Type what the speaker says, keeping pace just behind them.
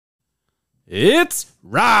It's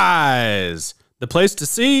Rise, the place to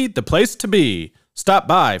see, the place to be. Stop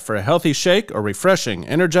by for a healthy shake or refreshing,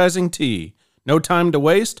 energizing tea. No time to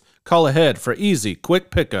waste. Call ahead for easy,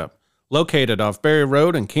 quick pickup. Located off Berry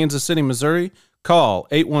Road in Kansas City, Missouri, call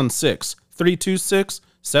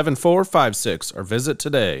 816-326-7456 or visit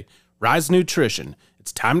today. Rise Nutrition.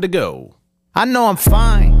 It's time to go. I know I'm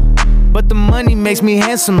fine, but the money makes me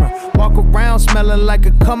handsomer. Walk around smelling like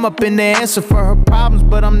a come up in the answer for her problems,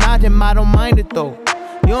 but I'm not him, I don't mind it though.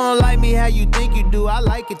 You don't like me how you think you do, I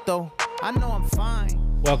like it though. I know I'm fine.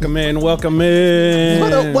 Welcome in, welcome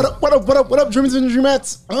in. What up, dreamers and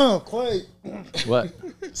dreamettes? Oh, Clay. What?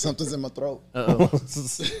 Something's in my throat. Better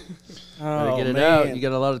get it out. You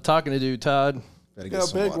got a lot of talking to do, Todd. Better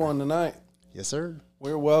Got a big one tonight. Yes, sir.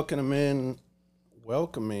 We're welcoming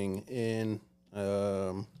in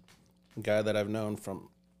a guy that I've known from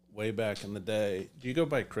way back in the day. Do you go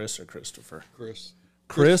by Chris or Christopher?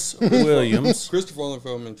 Chris Williams. Christopher only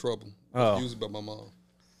fell in trouble. Oh. Used by my mom.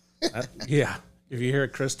 Yeah. If you hear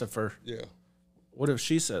Christopher, Yeah. what if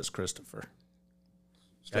she says Christopher?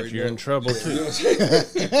 Straight That you're in up. trouble too. I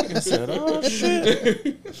said, oh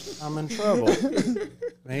shit, I'm in trouble.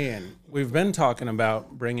 Man, we've been talking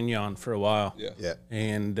about bringing you on for a while. Yeah.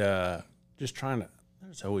 And just trying to,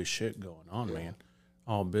 there's always shit going on, man.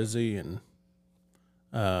 All busy and,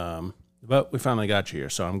 but we finally got you here,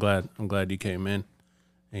 so I'm glad you came in.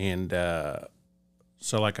 And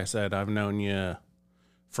so like I said, I've known you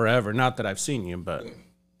forever. Not that I've seen you, but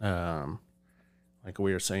like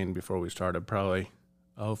we were saying before we started, probably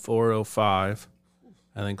 04, 05,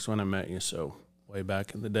 I think is when I met you. So way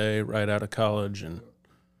back in the day, right out of college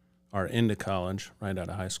or into college, right out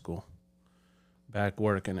of high school. Back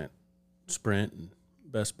working at Sprint and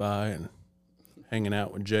Best Buy and hanging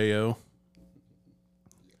out with J.O.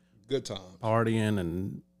 Good time. Partying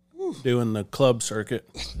and doing the club circuit.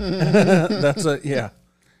 That's it, yeah.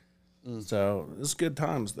 So it's good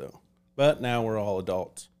times though. But now we're all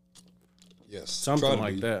adults. Yes. Something Try to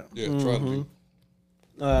like be. that. Yeah, try to be.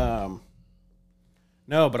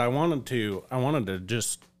 No, but I wanted to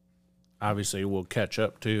just, obviously we'll catch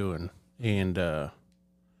up too, and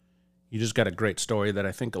you just got a great story that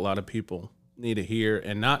I think a lot of people need to hear,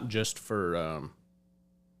 and not just for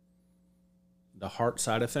the heart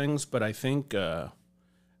side of things, but I think there's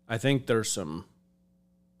some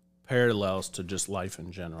parallels to just life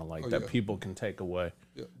in general, like that people can take away,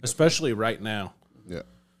 especially right now. Yeah.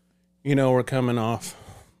 You know, we're coming off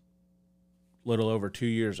a little over 2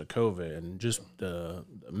 years of COVID, and just the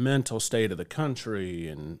mental state of the country,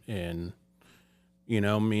 and you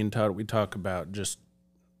know, me and Todd, we talk about just,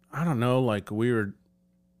 I don't know, like we were,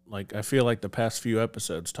 like I feel like the past few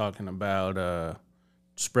episodes talking about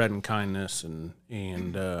spreading kindness and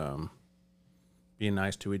being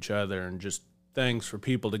nice to each other, and just things for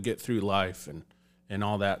people to get through life and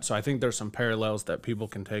all that. So I think there's some parallels that people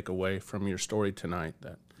can take away from your story tonight.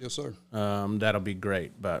 That Yes, sir. that'll be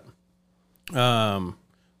great. But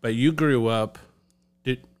you grew up.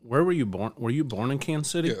 Where were you born? Were you born in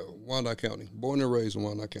Kansas City? Yeah, Wyandotte County. Born and raised in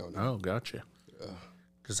Wyandotte County. Oh, gotcha. Yeah.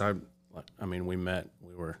 Because I mean, we met.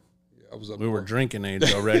 We were I was up we were north. drinking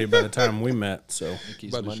age already by the time we met. So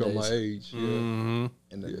About to show my age. Yeah. And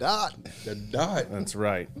the dot. The dot. that's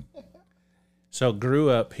right. So grew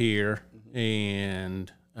up here,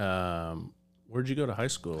 and where'd you go to high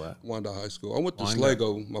school at? Wyandotte High School. I went to Wyandotte.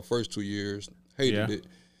 Sligo my first 2 years. Hated Yeah. it.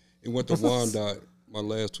 And went to Wyandotte my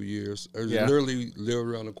last 2 years. I Yeah. literally lived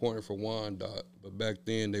around the corner from Wyandotte, but back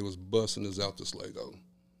then they was busing us out to Sligo.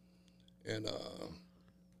 And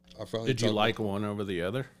I finally Did you talked- like one over the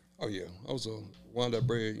other? Oh yeah, I was a Wyandotte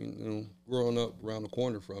bred, you know, growing up around the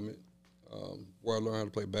corner from it, where I learned how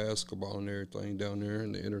to play basketball and everything down there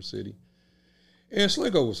in the inner city. And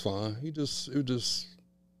Sligo was fine. I just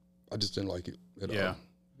didn't like it at all.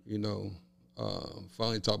 You know,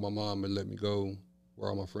 finally talked my mom and let me go where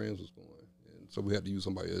all my friends was going, and so we had to use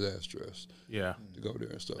somebody's address Yeah. to go there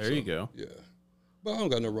and stuff. There you go. Yeah, but I don't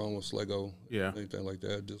got no wrong with Sligo. Yeah. Anything like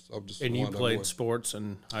that. I'm just. And you Wyandotte played boy. sports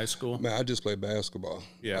in high school? Man, I just played basketball.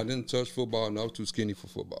 Yeah. I didn't touch football, and I was too skinny for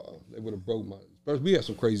football. They would have broke my. But we had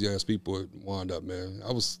some crazy ass people at Wyandotte, man.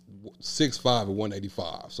 I was 6'5" and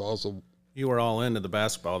 185, so I was a You were all into the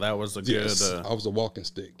basketball. That was a good. I was a walking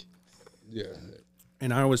stick. Yeah,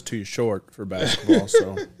 And I was too short for basketball,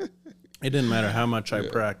 so it didn't matter how much I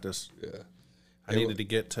practiced. yeah, I needed to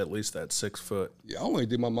get to at least that 6 foot. yeah. I only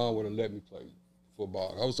did my mom would have let me play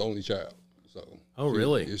football. I was the only child, so. Oh,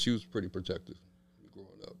 really? Yeah, she was pretty protective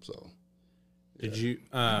growing up. So Did you?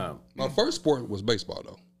 my first sport was baseball,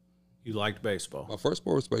 though. You liked baseball? My first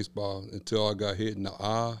sport was baseball until I got hit in the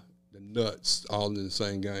eye, the nuts, all in the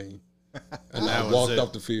same game. And I walked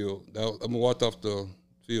off the field. I walked off the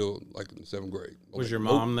field like in the 7th grade. Was your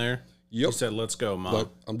mom there? Yep. She said, "Let's go, Mom." Like,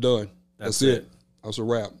 I'm done. That's it. That's a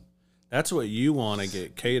wrap. That's what you want to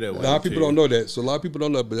get Cato. A lot of people don't know that. So a lot of people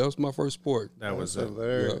don't know, but that was my first sport. That was it.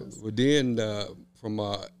 Yeah. But then from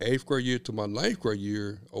my 8th grade year to my 9th grade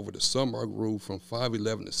year, over the summer, I grew from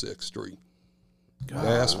 5'11" to 6'3".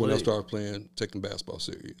 That's when I started taking basketball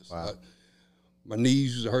serious. Wow. My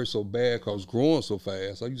knees used to hurt so bad because I was growing so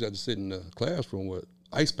fast. I used to have to sit in the classroom with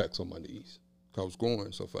ice packs on my knees because I was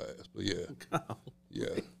growing so fast. But yeah.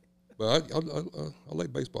 But I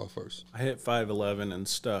like baseball first. I hit 5'11" and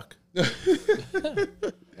stuck,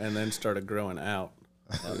 and then started growing out.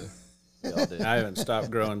 I haven't stopped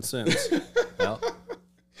growing since. Well,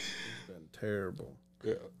 It's been terrible.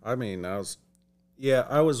 Yeah. I mean, I was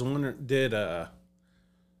wondering,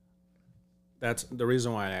 that's the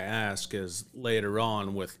reason why I ask is later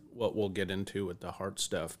on with what we'll get into with the heart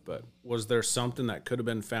stuff, but was there something that could have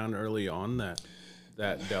been found early on that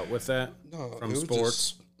dealt with that from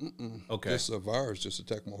sports? Okay. Just a virus just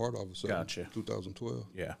attacked my heart all of a sudden. Gotcha. 2012.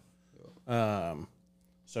 Yeah.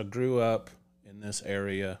 So grew up in this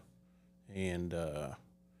area, and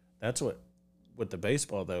that's what, with the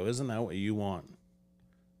baseball though, isn't that what you want?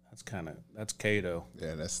 That's Cato.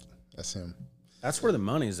 Yeah, that's him. That's where the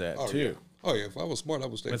money's at too. Oh yeah, if I was smart, I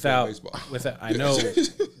would stay Without playing baseball. I know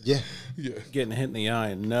Yeah. getting hit in the eye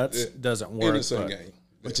and nuts doesn't work. Innocent game.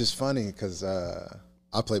 Which is funny because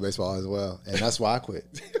I play baseball as well, and that's why I quit.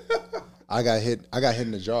 I got hit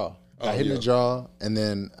in the jaw. In the jaw, and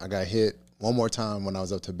then I got hit one more time when I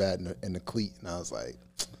was up to bat in the cleat, and I was like,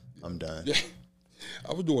 I'm done. Yeah.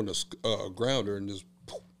 I was doing a grounder and just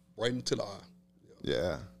right into the eye.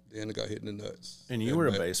 Yeah. Then I got hit in the nuts. And you were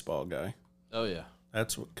a baseball guy. oh yeah,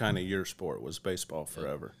 That's what kind of your sport was, baseball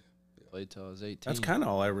forever. played till I was 18. That's kind of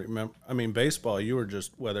all I remember. I mean, baseball, you were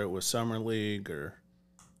just, whether it was summer league or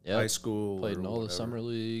high school. Played in all whatever. the summer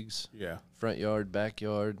leagues. Yeah. Front yard,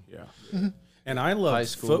 backyard. Yeah. And I loved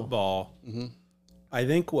school. football. I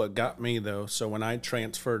think what got me, though, so when I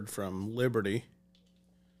transferred from Liberty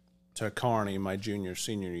to Kearney my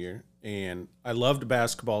senior year, and I loved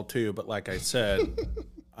basketball too, but like I said,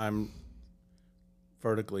 I'm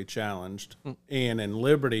vertically challenged. And in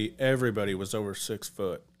Liberty, everybody was over 6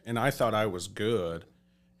 foot. And I thought I was good.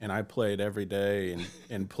 And I played every day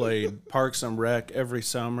and played Parks and Rec every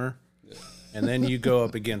summer. And then you go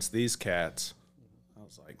up against these cats. I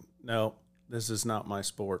was like, no, this is not my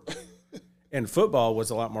sport. And football was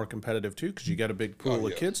a lot more competitive too because you got a big pool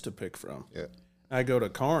of kids to pick from. Yeah. I go to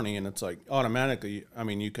Kearney and it's like automatically, I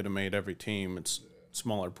mean, you could have made every team. It's a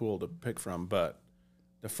smaller pool to pick from. But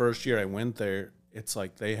the first year I went there, it's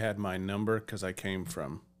like they had my number because I came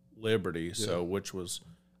from Liberty, so which was,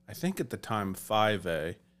 I think at the time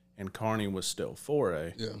 5A, and Kearney was still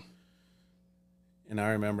 4A. Yeah. And I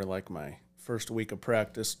remember like my first week of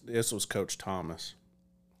practice, this was Coach Thomas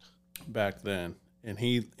back then, and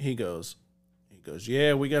he goes,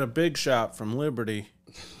 yeah, we got a big shot from Liberty.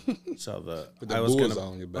 So I was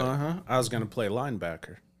gonna play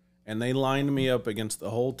linebacker, and they lined me up against the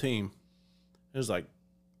whole team. It was like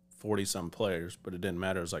 40-some players, but it didn't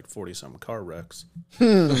matter. It was like 40-some car wrecks,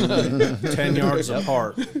 10 yards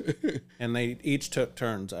apart, and they each took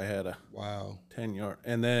turns. I had a 10-yard,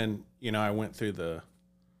 and then I went through the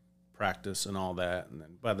practice and all that, and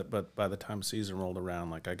then by the time season rolled around,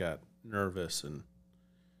 like I got nervous and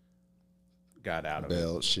got out of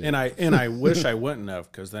it. Shit. And I wish I wouldn't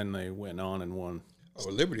have, because then they went on and won. Oh,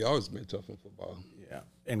 Liberty always been tough in football. Yeah,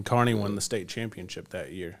 and Kearney won the state championship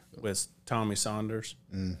that year with Tommy Saunders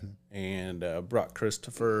and Brock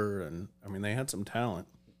Christopher, and I mean they had some talent.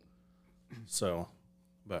 So,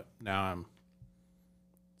 but now I'm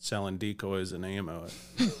selling decoys and ammo.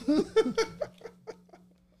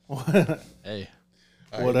 Hey,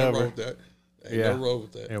 Whatever. Ain't no wrong with that. Ain't no wrong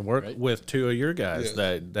with that. And worked with 2 of your guys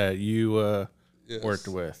that you Yes. worked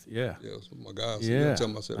with. Yeah. Yes, my guys. Yeah, Tell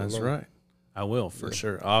them I said that's hello. right. I will for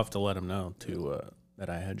sure. I'll have to let him know that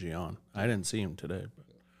I had you on. I didn't see him today, but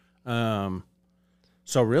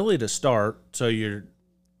so really to start, so you're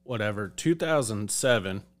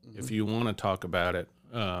 2007, if you want to talk about it,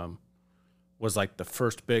 was like the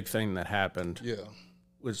first big thing that happened. Yeah.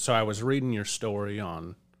 So I was reading your story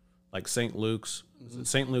on like St. Luke's, is it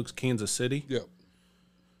St. Luke's, Kansas City. Yeah.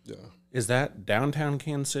 Yeah. Is that downtown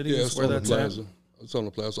Kansas City? Yeah, is it's where on the that's plaza. at? It's on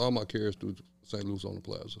the plaza. All my carriers do St. Louis on the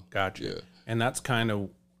plaza. Gotcha. Yeah. And that's kind of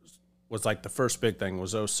was like the first big thing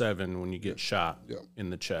was 07 when you get shot in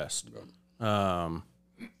the chest. Yeah.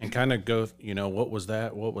 And kind of go, what was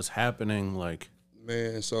that? What was happening? Like,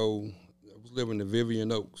 Man, so I was living in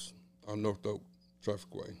Vivian Oaks on North Oak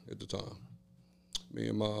Traffic Way at the time. Me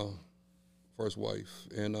and my first wife,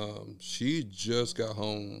 and she just got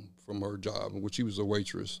home from her job, which she was a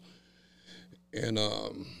waitress, and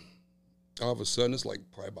all of a sudden, it's like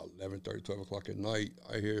probably about 11:30, 12 o'clock at night.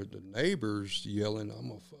 I hear the neighbors yelling, "I'm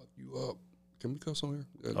gonna fuck you up." Can we cuss on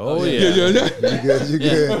here? Oh yeah. You good? You good? You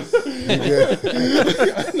good?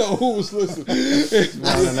 I know who was listening.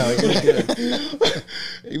 No, you're good.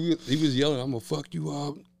 He was yelling, "I'm gonna fuck you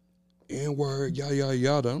up," N-word, yada yada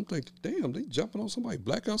yada. I'm thinking, damn, they jumping on somebody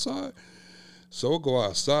black outside. So I go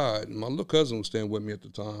outside, and my little cousin was staying with me at the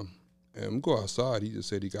time. And we go outside. He just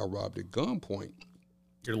said he got robbed at gunpoint.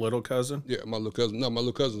 Your little cousin? Yeah, my little cousin. No, my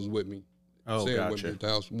little cousin was with me. Oh, With me gotcha. at the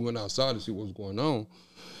house. We went outside to see what was going on.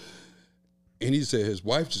 And he said his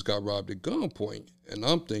wife just got robbed at gunpoint. And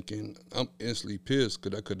I'm thinking, I'm instantly pissed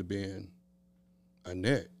because that could have been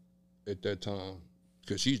Annette at that time.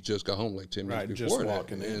 Because she just got home like 10 minutes before just that.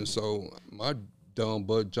 walking in. And so my dumb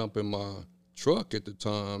butt jumped in my truck at the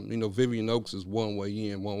time. You know, Vivian Oaks is one way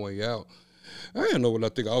in, one way out. I didn't know what I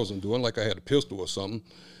think I was going to do. Like I had a pistol or something.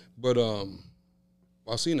 But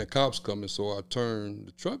I seen the cops coming, so I turned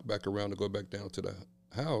the truck back around to go back down to the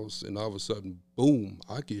house, and all of a sudden, boom,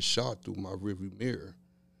 I get shot through my rearview mirror,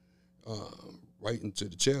 right into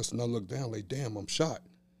the chest, and I look down like, damn, I'm shot.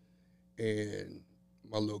 And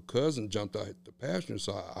my little cousin jumped out the passenger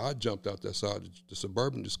side. I jumped out that side. The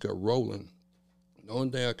Suburban just kept rolling. The only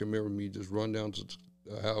thing I can remember me just run down to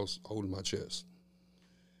the house holding my chest.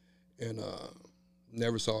 And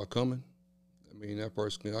never saw it coming. I mean, that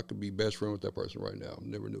person, I could be best friend with that person right now.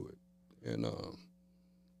 Never knew it. And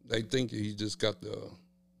they think he just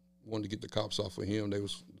wanted to get the cops off of him. They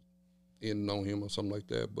was in on him or something like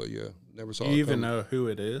that. But yeah, never saw it. Do you even coming. know who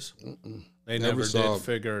it is? Mm-mm. They Never never saw did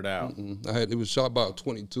figure it out. It was shot about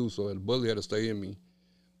 22, so the bullet had to stay in me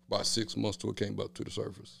about 6 months till it came up to the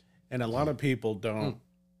surface. And a lot of people don't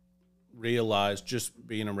realize just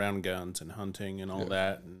being around guns and hunting and all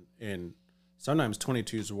that. And sometimes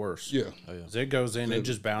 22 is worse. Yeah. As it goes in, it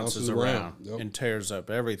just bounces around and tears up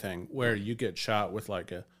everything. Where you get shot with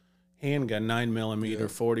like a handgun, 9mm,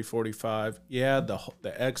 40, 45. Yeah,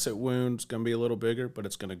 the exit wound's going to be a little bigger, but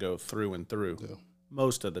it's going to go through and through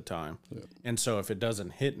most of the time. Yeah. And so if it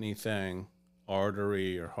doesn't hit anything,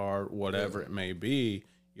 artery or heart, whatever it may be,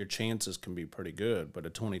 your chances can be pretty good. But a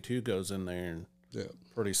 22 goes in there and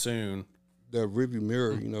pretty soon. That rearview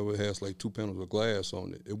mirror, you know, it has like 2 panels of glass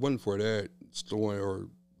on it. It wasn't for that storing or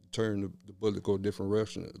turn the bullet to go a different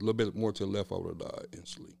direction. A little bit more to the left, I would have died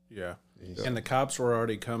instantly. Yeah. And the cops were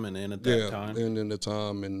already coming in at that time? Yeah, and in the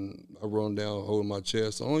time, and I run down holding my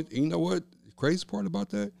chest. You know what? The crazy part about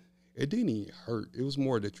that, it didn't even hurt. It was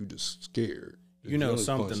more that you just scared. You know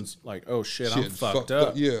something's like, oh, shit, I'm fucked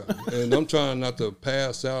up. Yeah, and I'm trying not to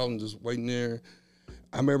pass out and just waiting there.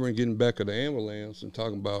 I remember getting back of the ambulance and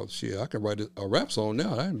talking about, shit, I can write a rap song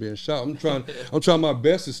now. I ain't being shot. I'm trying my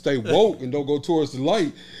best to stay woke and don't go towards the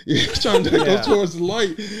light. Trying to go towards the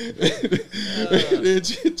light. And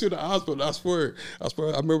to the hospital. I swear. I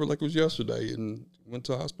remember like it was yesterday, and went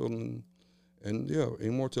to the hospital and yeah, any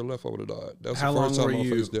more to the left, I would have died. That was How the first long time were I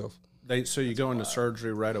you? faced death. So you go into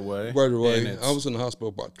surgery right away? Right away. I was in the hospital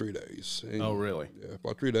about 3 days. And, oh, really? Yeah,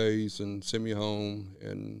 about 3 days, and sent me home,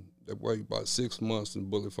 and that wait about 6 months, and the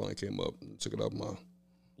bullet finally came up and took it out my.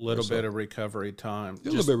 Little bit of recovery time. A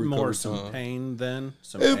little bit of recovery more time. some pain then?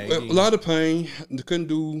 A lot of pain. I couldn't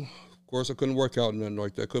do, of course, I couldn't work out or nothing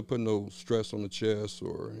like that. Couldn't put no stress on the chest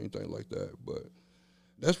or anything like that. But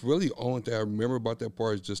that's really the only thing I remember about that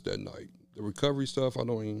part is just that night. The recovery stuff, I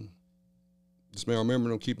don't even. I remember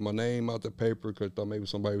them keeping my name out the paper because I thought maybe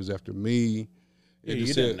somebody was after me. Yeah,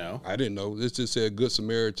 you didn't know. I didn't know. It just said Good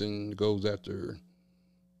Samaritan goes after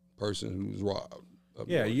person who's robbed.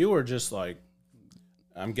 Yeah, you were just like,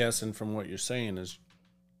 I'm guessing from what you're saying is,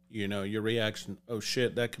 you know, your reaction, oh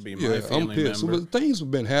shit, that could be my family I'm pissed. member. But things have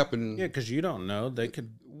been happening. Yeah, because you don't know. They could.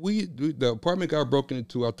 The apartment got broken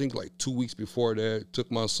into, I think, like 2 weeks before that. Took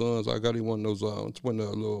my sons. I got him one of those. It's when the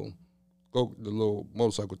little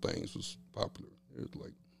motorcycle things was popular. It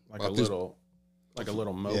was like a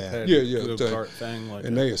little moped, go-kart thing.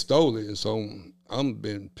 And they had stole it, and so I'm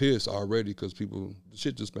been pissed already because the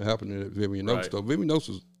shit just been happening at Vivian Oaks stuff. Vivian Oaks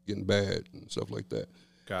was getting bad and stuff like that.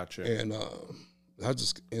 Gotcha. And I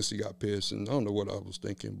just instantly got pissed, and I don't know what I was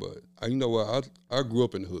thinking, but you know what? I grew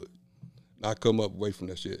up in the hood. I come up away from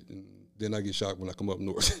that shit, and then I get shot when I come up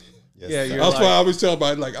north. Yeah, that's why I always tell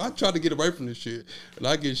everybody, like, I try to get away from this shit, and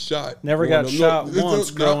I get shot. Never got shot once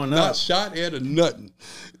growing up. Not shot at or nothing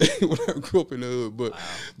when I grew up in the hood,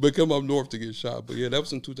 but come up north to get shot. But yeah, that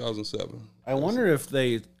was in 2007. I wonder if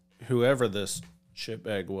whoever this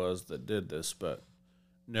shitbag was that did this, but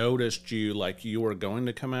noticed you like you were going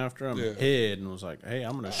to come after them, hid, and was like, hey,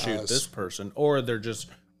 I'm going to shoot this person. Or they're just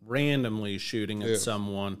randomly shooting at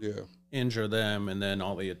someone, injure them, and then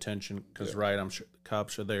all the attention, because, I'm sure the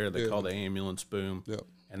cops are there, they call the ambulance, boom,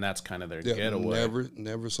 and that's kind of their getaway.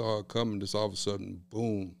 Never saw it coming, just all of a sudden,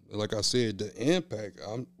 boom. And like I said, the impact,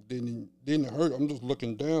 didn't hurt. I'm just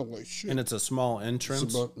looking down like, shit. And it's a small entrance?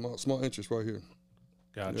 It's a small entrance right here.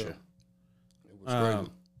 Gotcha. It was crazy.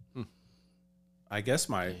 I guess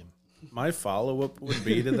my follow-up would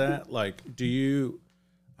be to that, like,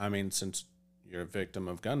 since you're a victim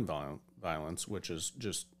of gun violence, which is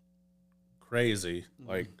just crazy,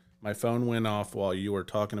 like, my phone went off while you were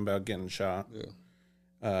talking about getting shot,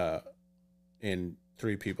 and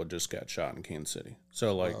 3 people just got shot in Kansas City.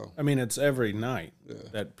 So, like, it's every night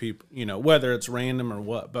that people, whether it's random or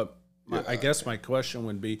what, but I guess my question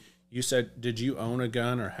would be, you said, did you own a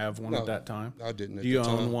gun or have one at that time? I didn't. Do you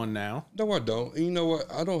own one now? No, I don't. And you know what?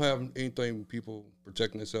 I don't have anything with people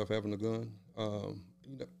protecting themselves having a gun.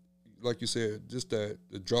 Like you said, just the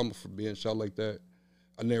drama for being shot like that,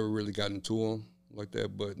 I never really got into them like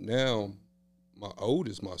that. But now, my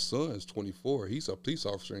son is 24. He's a police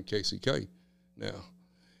officer in KCK now.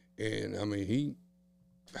 And, he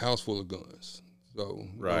house full of guns. So,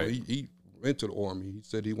 he went to the Army. He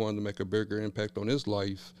said he wanted to make a bigger impact on his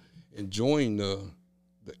life and join the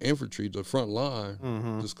infantry, the front line,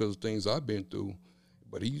 just because of things I've been through.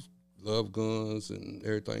 But he loved guns and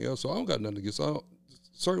everything else. So I don't got nothing against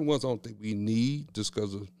certain ones I don't think we need just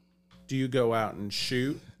because of. Do you go out and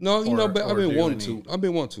shoot? No, but I've been wanting to. I've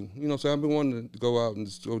been wanting to. I've been wanting to go out and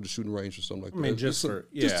just go to shooting range or something like that.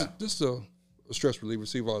 Just a stress reliever,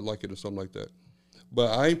 see if I like it or something like that.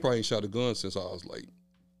 But I ain't probably shot a gun since I was like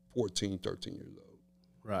 14, 13 years old.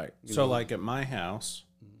 Right. So like at my house,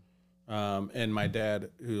 and my dad,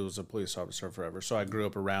 who was a police officer forever, so I grew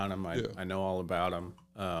up around him. I know all about him.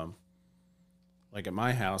 Like at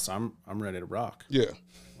my house, I'm ready to rock. Yeah.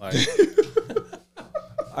 Like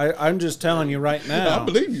I'm just telling you right now. I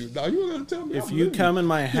believe you. Now you were gonna tell me. If you come in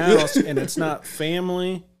my house and it's not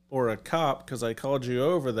family or a cop because I called you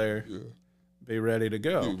over there, be ready to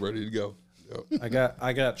go. Be ready to go. Yep.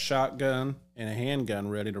 I got shotgun and a handgun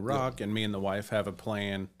ready to rock, and me and the wife have a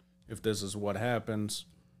plan. If this is what happens,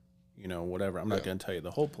 whatever. I'm not going to tell you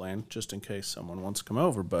the whole plan, just in case someone wants to come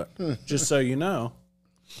over. But just so you know,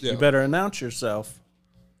 you better announce yourself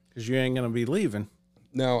because you ain't going to be leaving.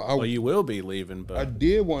 Now, you will be leaving. But I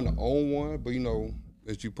did want to own one, but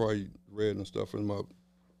as you probably read and stuff in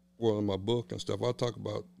my book and stuff, I talk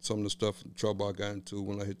about some of the stuff, the trouble I got into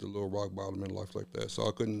when I hit the little rock bottom in life like that. So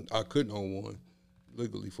I couldn't own one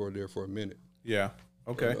legally for a minute. Yeah.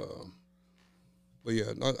 Okay. But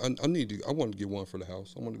yeah, I want to get one for the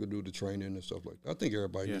house. I want to go do the training and stuff like that. I think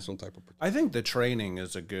everybody needs some type of protection. I think the training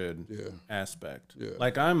is a good aspect. Yeah.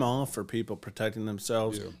 Like I'm all for people protecting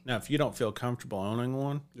themselves. Yeah. Now, if you don't feel comfortable owning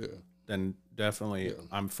one, then definitely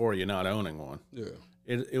I'm for you not owning one. Yeah.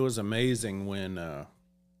 It was amazing when,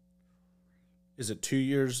 is it 2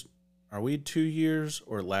 years? Are we 2 years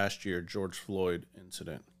or last year, George Floyd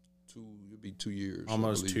incident? It'd be 2 years.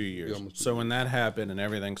 Almost 2 years. Yeah, almost 2 years. When that happened and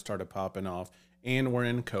everything started popping off, and we're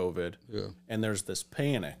in COVID, and there's this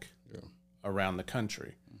panic around the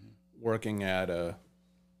country. Working at a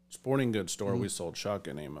sporting goods store, we sold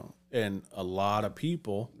shotgun ammo. And a lot of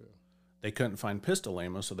people, they couldn't find pistol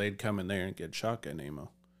ammo, so they'd come in there and get shotgun ammo.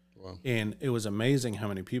 Wow. And it was amazing how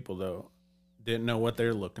many people, though, didn't know what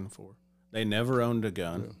they're looking for. They never owned a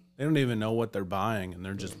gun. Yeah. They don't even know what they're buying, and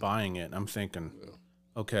they're just buying it. And I'm thinking,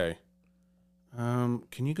 okay,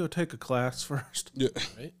 can you go take a class first? Yeah.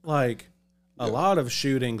 Right? Like, a lot of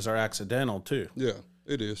shootings are accidental, too. Yeah,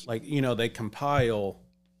 it is. Like, they compile,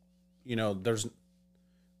 there's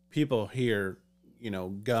people hear,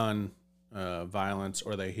 gun violence,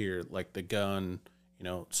 or they hear, like, the gun,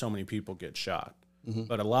 so many people get shot. Mm-hmm.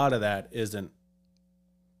 But a lot of that isn't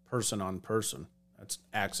person on person. That's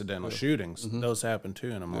accidental shootings. Mm-hmm. Those happen,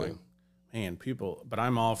 too. And I'm like, man, people, but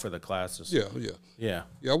I'm all for the classes. Yeah,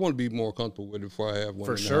 I want to be more comfortable with it before I have one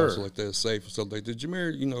in the house like that, safe and stuff like that.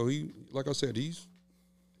 Jameer, he, like I said, he's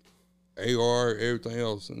AR, everything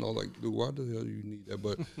else, and I'm like, dude, why the hell do you need that?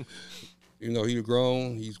 But, he's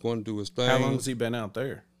grown, he's going to do his thing. How long has he been out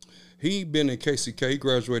there? He been in KCK, he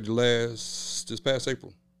graduated this past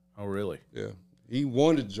April. Oh, really? Yeah. He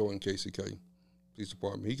wanted to join KCK Police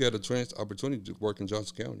Department. He got a opportunity to work in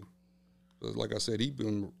Johnson County. So, like I said, he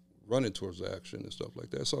been running towards the action and stuff like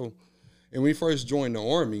that. So, and when he first joined the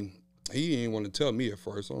Army, he didn't want to tell me at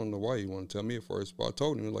first. I don't know why he wanted to tell me at first, but I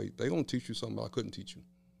told him, like, they gonna teach you something I couldn't teach you.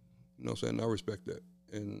 You know what I'm saying? I respect that.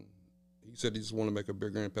 And he said he just want to make a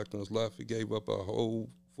bigger impact on his life. He gave up a whole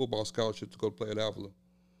football scholarship to go play at Avila.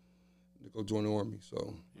 to go join the Army.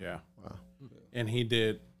 So Yeah. Wow. And he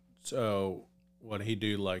did. So what he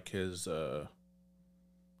do, like his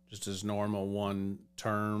just his normal one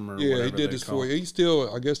term or yeah, whatever he did they this call for. it? He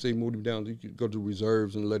still, I guess they moved him down. He could go to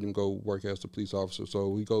reserves and let him go work as a police officer.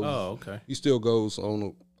 So he goes. Oh, okay. He still goes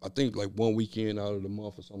on. I think like one weekend out of the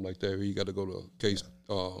month or something like that. He got to go to case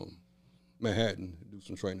Manhattan, do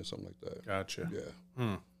some training, something like that. Gotcha. Yeah.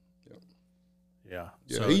 Yeah.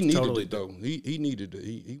 Yeah, So he it's needed totally it though. He needed it.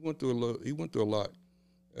 He went through a lot. He went through a lot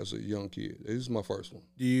as a young kid. This is my first one.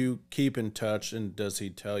 Do you keep in touch, and does he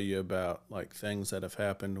tell you about like things that have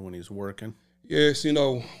happened when he's working? Yes,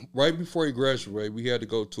 right before he graduated, we had to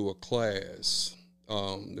go to a class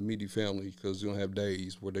to meet the family because you don't have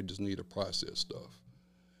days where they just need to process stuff,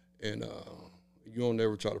 and you don't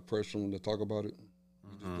ever try to pressure them to talk about it. You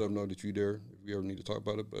just let them know that you're there if you ever need to talk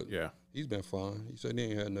about it. But he's been fine. He said he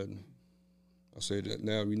ain't had nothing. I said that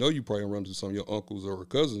now we know you probably run into some of your uncles or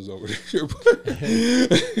cousins over there.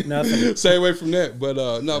 But Nothing. Stay away from that. But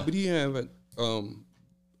no, but he haven't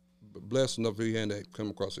blessed enough he hadn't come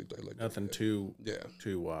across anything like Nothing that.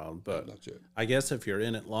 too wild. But not yet. I guess if you're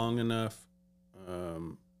in it long enough, I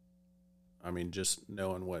mean, just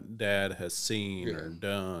knowing what Dad has seen or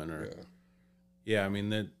done, or I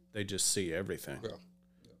mean, they just see everything.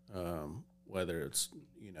 Whether it's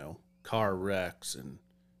car wrecks and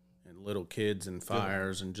little kids and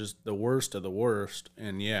fires and just the worst of the worst.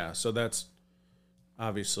 And so that's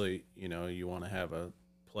obviously, you want to have a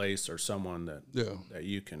place or someone that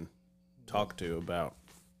you can talk to about,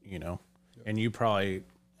 and you probably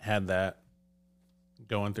had that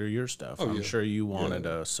going through your stuff. I'm sure you wanted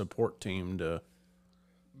a support team to.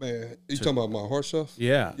 Man, you talking about my heart stuff?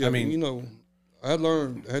 Yeah. I mean, you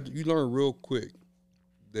learn real quick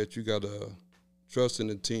that you got to trust in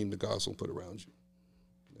the team that God's going to put around you.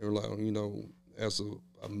 They're like, as a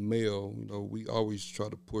male, we always try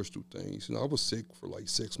to push through things. I was sick for like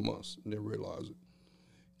 6 months and didn't realize it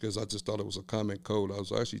because I just thought it was a common cold. I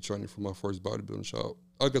was actually training for my first bodybuilding shop.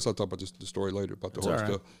 I guess I'll talk about the story later about the heart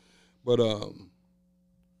stuff. But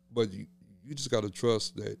you just got to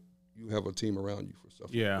trust that you have a team around you for stuff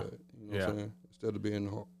like that. You know what I'm saying? Instead of being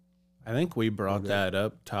hard. I think we brought that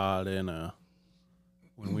up, Todd,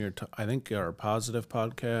 when we were, I think our positive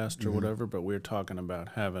podcast or whatever, but we were talking about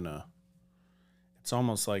having it's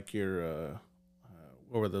almost like your,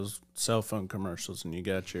 what were those cell phone commercials and you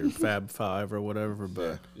got your Fab Five or whatever,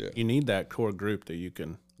 but you need that core group that you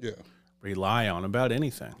can rely on about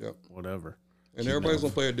anything, whatever. And everybody's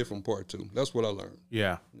going to play a different part too. That's what I learned.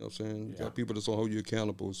 Yeah. You know what I'm saying? You got people that's going to hold you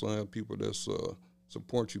accountable. So I have people that's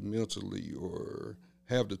support you mentally or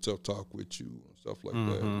have the tough talk with you and stuff like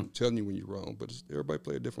that, and telling you when you're wrong. But everybody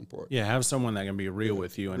play a different part. Yeah, have someone that can be real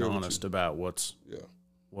with you and honest about what's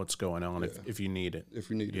going on if you need it. If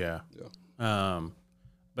you need it.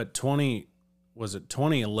 But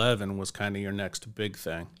 2011 was kind of your next big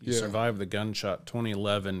thing. You survived the gunshot.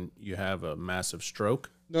 2011, you have a massive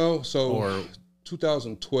stroke. No, so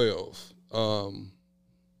 2012,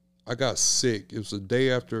 I got sick. It was the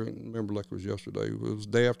day after, remember like it was yesterday, it was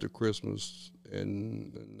the day after Christmas,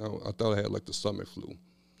 and I thought I had like the stomach flu.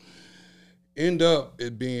 End up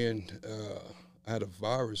it being, I had a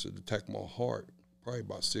virus that attacked my heart probably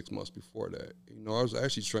about 6 months before that. I was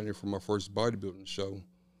actually training for my first bodybuilding show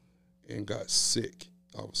and got sick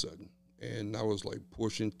all of a sudden. And I was like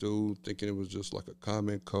pushing through, thinking it was just like a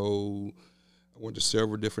common cold. I went to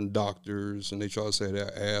several different doctors, and they tried to say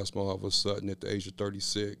that I had asthma all of a sudden at the age of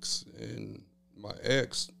 36. And my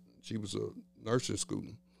ex, she was a nursing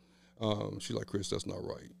student. She like, Chris, that's not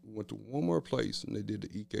right. We went to one more place, and they did the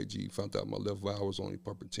EKG, found out my left valve was only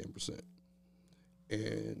pumping 10%.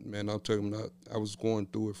 And, man, I'll tell you, I was going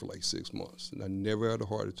through it for like 6 months, and I never had a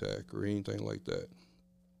heart attack or anything like that.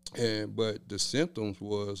 But the symptoms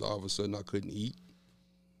was all of a sudden I couldn't eat.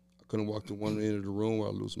 I couldn't walk to one end of the room where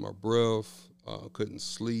I lose my breath. Couldn't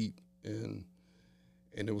sleep, and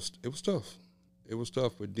it was tough. It was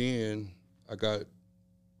tough. But then I got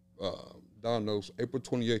diagnosed April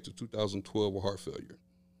 28th of 2012 with heart failure.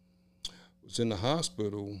 Was in the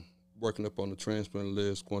hospital working up on the transplant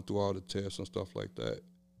list, going through all the tests and stuff like that.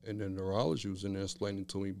 And the neurologist was in there explaining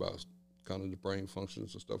to me about kind of the brain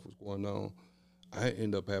functions and stuff was going on. I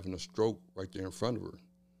ended up having a stroke right there in front of her.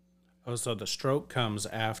 Oh, so the stroke comes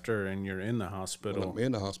after and you're in the hospital. When I'm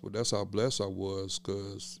in the hospital, that's how blessed I was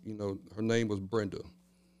because, her name was Brenda.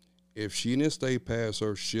 If she didn't stay past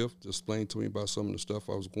her shift to explain to me about some of the stuff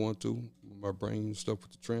I was going through, my brain stuff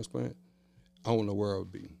with the transplant, I don't know where I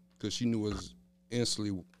would be because she knew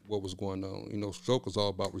instantly what was going on. Stroke is all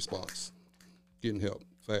about response, getting help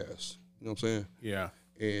fast. You know what I'm saying? Yeah.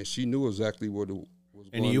 And she knew exactly what was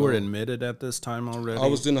And going you were on. admitted at this time already? I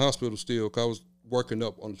was in the hospital still, 'cause I was working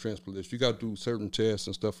up on the transplant list. You got to do certain tests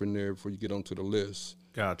and stuff in there before you get onto the list.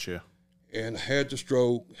 Gotcha. And I had the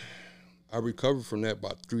stroke. I recovered from that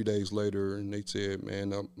about 3 days later, and they said,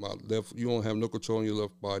 man, my left, you don't have no control on your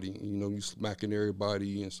left body. You know, you smacking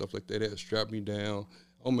everybody and stuff like that. They had strapped me down.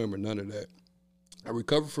 I don't remember none of that. I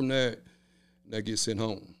recovered from that, and I get sent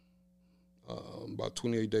home. About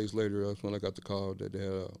 28 days later, that's when I got the call that they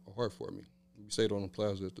had a heart for me. We stayed on the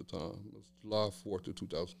plaza at the time. It was July 4th of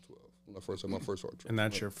 2012 when I first had my first heart transplant. And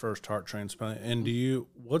that's your first heart transplant. And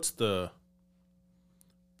what's the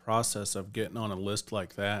process of getting on a list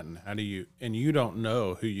like that, and how do you, and you don't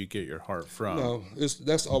know who you get your heart from? No,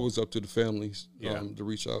 that's always up to the families to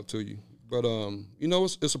reach out to you. But you know,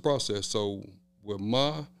 it's a process. So with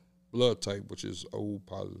my blood type, which is O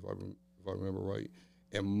positive, if I remember right,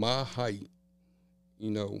 and my height, you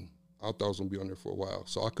know, I thought I was gonna be on there for a while,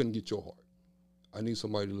 so I couldn't get your heart. I need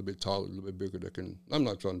somebody a little bit taller, a little bit bigger that can. I'm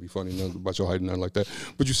not trying to be funny nothing about your height and nothing like that,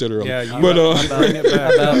 but you said it earlier. Yeah, but bring it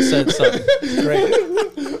back. About said something. Great.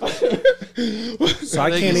 So I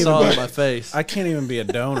can't even. Saw it in my face. I can't even be a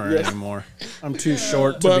donor anymore. I'm too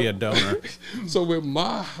short to be a donor. So with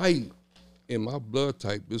my height and my blood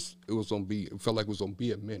type, it felt like it was gonna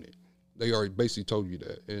be a minute. They already basically told you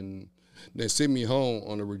that, and they sent me home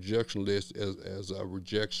on a rejection list as a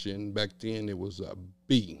rejection. Back then it was a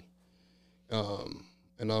B.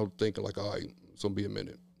 And I was thinking like, all right, it's gonna be a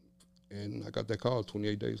minute. And I got that call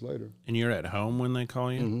 28 days later. And you're at home when they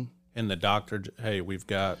call you? Mm-hmm. And the doctor, hey, we've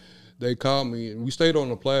got... They called me, and we stayed on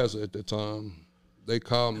the plaza at the time. They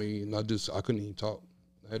called me, and I couldn't even talk.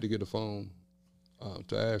 I had to get a phone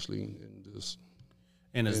to Ashley and just...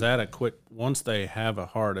 And is that a quick, once they have a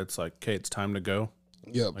heart, it's like, okay, it's time to go?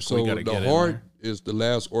 Yeah, Like, so the heart is the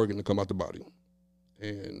last organ to come out the body.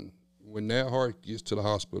 And when that heart gets to the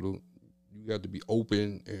hospital, you got to be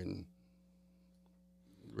open and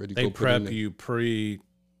ready to go. They prep you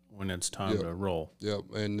when it's time to roll. Yeah,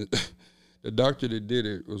 and the doctor that did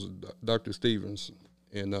it was Dr. Stevens.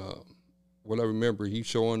 And what I remember, he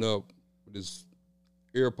showing up with his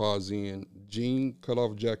AirPods in, jean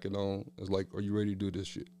cut-off jacket on. I was like, are you ready to do this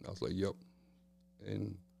shit? And I was like, yep.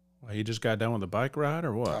 And well, he just got done with a bike ride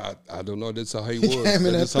or what? I don't know. That's how he was. I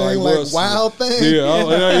mean, that's thing like wild thing.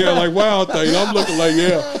 Yeah, like wild thing. I'm looking like,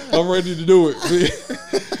 yeah, I'm ready to do it.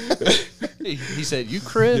 He said, "You,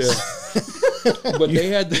 Chris." Yeah. But they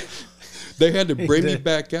had to bring me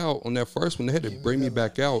back out on that first one. They had to bring me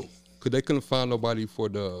back out because they couldn't find nobody for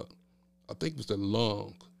I think it was the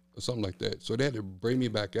lung or something like that. So they had to bring me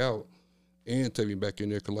back out and take me back in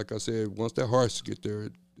there because, like I said, once that heart get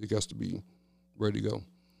there, it has to be ready to go.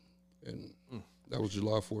 And that was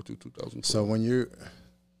July 4th, 2012.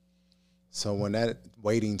 So when that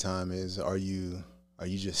waiting time is, are you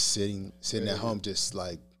just sitting at home, just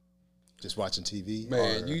watching TV?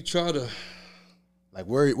 Man, you try to. Like,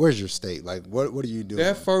 where's your state? Like, what are you doing?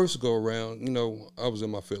 That first go around, you know, I was in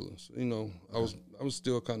my feelings. You know, I was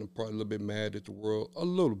still kind of probably a little bit mad at the world, a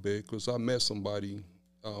little bit, because I met somebody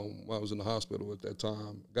when I was in the hospital at that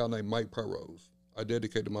time, a guy named Mike Perrose. I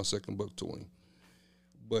dedicated my second book to him.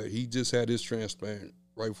 But he just had his transplant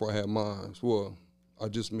right before I had mine. Well,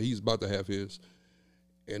 he's about to have his.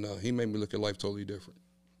 And he made me look at life totally different.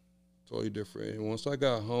 Totally different. And once I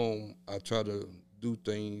got home, I tried to do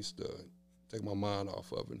things to take my mind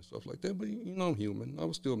off of it and stuff like that. But, you know, I'm human. I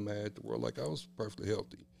was still mad at the world. Like, I was perfectly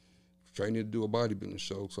healthy. Training to do a bodybuilding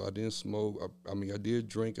show, so I didn't smoke. I mean, I did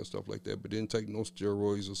drink and stuff like that, but didn't take no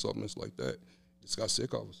steroids or something like that. Just got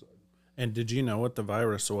sick all of a sudden. And did you know what the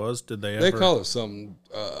virus was? Did they ever? They call it something.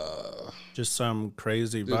 Just some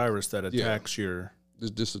crazy virus that attacks your.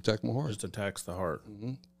 Just attack my heart. Just attacks the heart.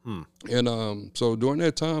 Mm-hmm. And so during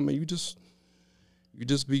that time, man, you just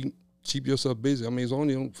keep yourself busy. I mean, it's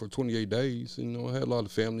only for 28 days. You know, I had a lot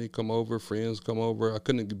of family come over, friends come over. I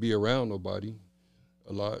couldn't be around nobody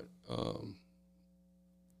a lot.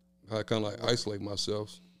 I kind of like isolate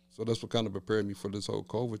myself. So that's what kind of prepared me for this whole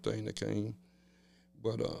COVID thing that came.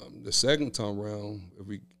 But the second time around,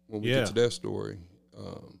 when we get to that story,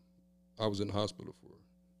 I was in the hospital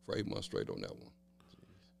for 8 months straight on that one.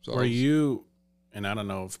 So were you, and I don't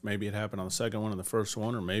know if maybe it happened on the second one or the first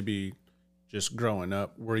one, or maybe just growing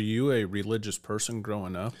up, were you a religious person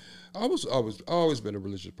growing up? I always been a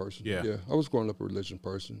religious person. Yeah. I was growing up a religious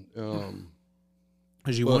person.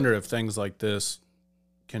 Because you wonder if things like this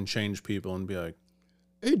can change people and be like,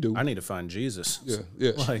 they do. I need to find Jesus.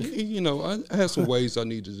 Yeah. Like, you know, I had some ways I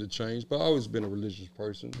needed to change, but I always been a religious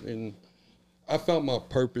person, and I found my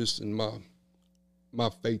purpose and my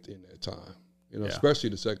faith in that time. You know, especially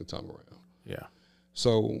the second time around. Yeah.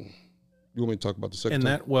 So, you want me to talk about the second time?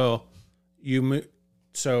 And that, well,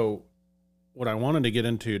 So what I wanted to get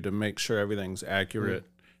into to make sure everything's accurate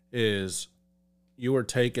is you were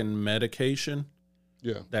taking medication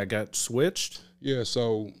that got switched. Yeah,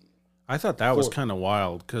 so I thought that was kind of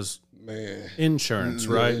wild because insurance,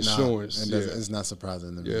 right? Insurance. It's not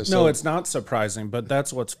surprising to me. Yeah, No, it's not surprising, but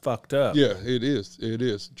that's what's fucked up. Yeah, it is. It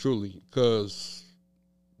is, truly. Because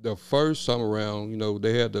the first time around,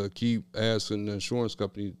 they had to keep asking the insurance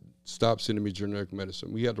company, stop sending me generic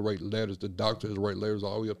medicine. We had to write letters. The doctors write letters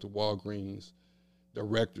all the way up to Walgreens,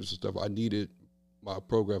 directors and stuff. I needed my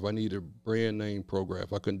Prograf. I needed a brand name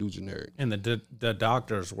Prograf. I couldn't do generic. And the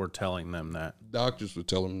doctors were telling them that. Doctors were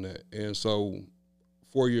telling them that. And so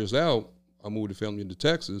 4 years out, I moved the family into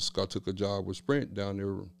Texas. I took a job with Sprint down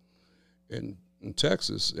there in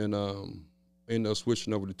Texas. And ended up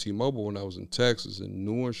switching over to T-Mobile when I was in Texas. And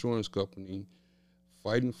new insurance company,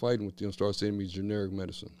 fighting with them, started sending me generic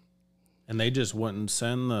medicine. And they just wouldn't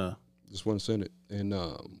send the... Just wouldn't send it. And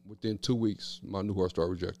within 2 weeks, my new heart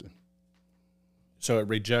started rejecting. So it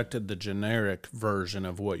rejected the generic version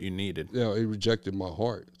of what you needed. Yeah, it rejected my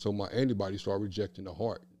heart. So my antibodies started rejecting the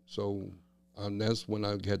heart. So that's when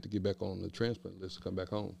I had to get back on the transplant list to come back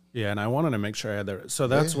home. Yeah, and I wanted to make sure I had that. So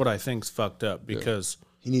that's what I think's fucked up because...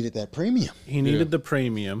 He needed that premium. He needed the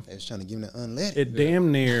premium. They was trying to give him the unleaded. It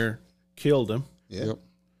damn near killed him. Yeah. Yep.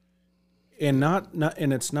 And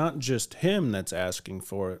and it's not just him that's asking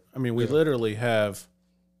for it. I mean, we literally have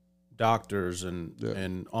doctors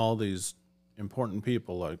and all these important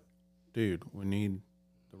people like, dude, we need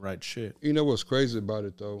the right shit. You know what's crazy about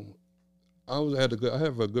it though? I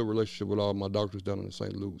have a good relationship with all my doctors down in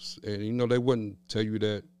St. Louis, and they wouldn't tell you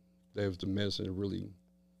that was the medicine that really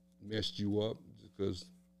messed you up because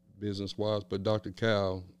business wise. But Dr.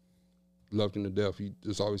 Cal loved him to death. He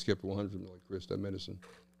just always kept it 100. Like, Chris, that medicine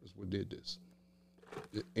is what did this.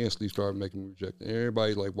 It instantly started making me reject it. And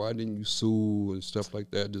everybody's like, why didn't you sue and stuff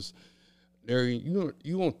like that? Just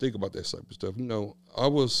you won't think about that type of stuff. I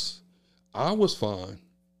was fine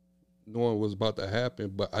knowing what was about to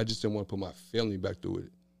happen, but I just didn't want to put my family back through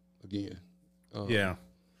it again. Yeah.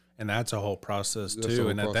 And that's a whole process too.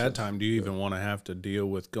 And at that time, do you even want to have to deal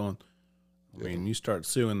with going, I mean, you start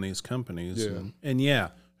suing these companies and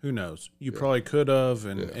who knows? You probably could have,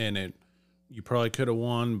 you probably could have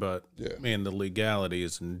won, but man, the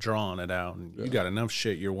legalities and drawing it out, and you got enough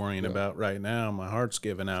shit you're worrying about right now. My heart's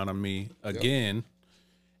giving out on me again.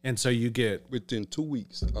 And so you get within 2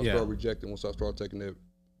 weeks, I started rejecting once I started taking that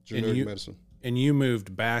generic medicine. And you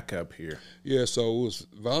moved back up here. Yeah, so it was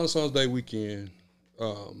Valentine's Day weekend.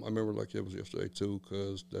 I remember like it was yesterday too,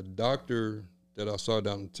 because the doctor that I saw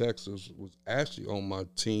down in Texas was actually on my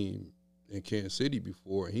team in Kansas City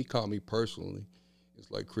before, and he called me personally. It's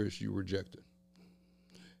like, Chris, you rejected.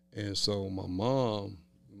 And so my mom,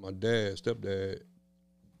 my dad, stepdad,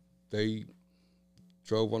 they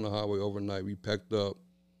drove on the highway overnight. We packed up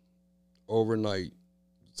overnight,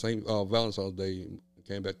 same Valentine's Day, and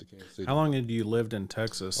came back to Kansas City. How long had you lived in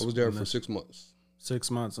Texas? I was there for 6 months.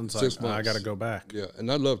 6 months. And 6 months. I got to go back. Yeah,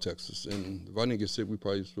 and I love Texas. And if I didn't get sick, we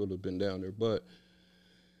probably would have been down there. But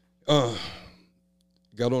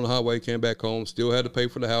got on the highway, came back home, still had to pay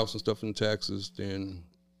for the house and stuff in Texas. Then,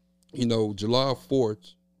 July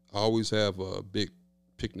 4th, I always have a big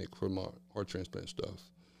picnic for my heart transplant stuff.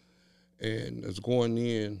 And I was going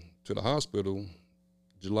in to the hospital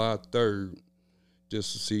July 3rd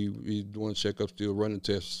just to see, we doing checkups, still running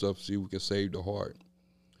tests and stuff, see if we can save the heart.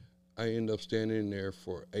 I ended up standing in there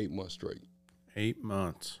for 8 months straight. 8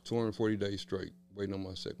 months. 240 days straight, waiting on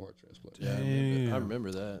my second heart transplant. Yeah, I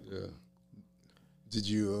remember that. Yeah. Did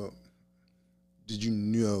you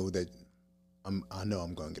know that I know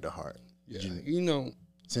I'm going to get a heart? Yeah.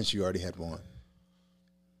 Since you already had one.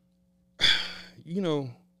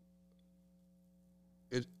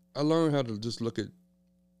 I learned how to just look at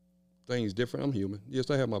things different. I'm human. Yes,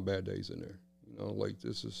 I have my bad days in there. Like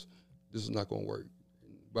this is not going to work.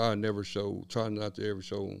 But try not to ever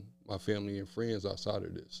show my family and friends outside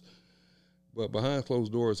of this. But behind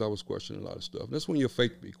closed doors, I was questioning a lot of stuff. And that's when your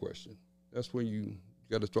faith be questioned. That's when you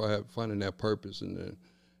got to start finding that purpose and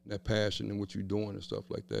that passion in what you're doing and stuff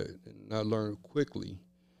like that. And I learned quickly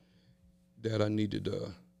that I needed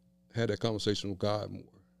to have that conversation with God more.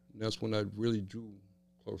 And that's when I really drew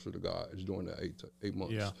closer to God, is during that 8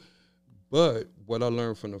 months. Yeah. But what I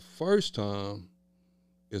learned from the first time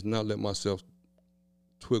is not let myself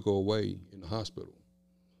twiggle away in the hospital.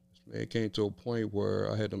 Man, it came to a point where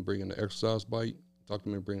I had them bring an exercise bike. Talked to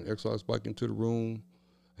me bringing an exercise bike into the room.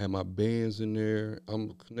 I had my bands in there.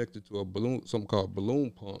 I'm connected to a balloon, something called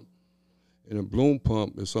balloon pump. And a balloon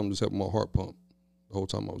pump is something that's helping my heart pump the whole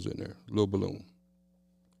time I was in there, little balloon.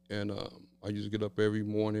 And I used to get up every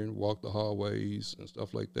morning, walk the hallways and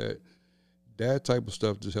stuff like that. That type of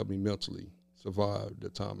stuff just helped me mentally survive the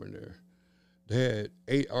time in there. They had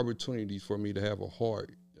 8 opportunities for me to have a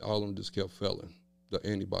heart. All of them just kept failing. The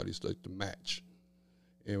antibodies, to match.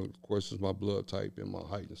 And of course, it's my blood type and my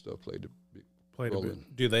height and stuff played a big role.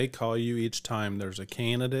 Do they call you each time there's a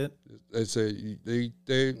candidate? They say they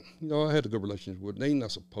I had a good relationship with them. They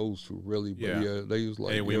not supposed to really, but they was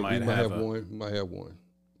like, hey, we might have one, we might have one,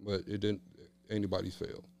 but it didn't. Anybody's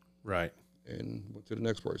failed, right? And went to the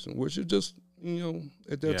next person, which is just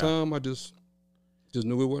at that time I just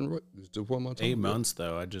knew it wasn't right. It just wasn't my time. 8 months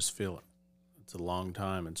though, I just feel it's a long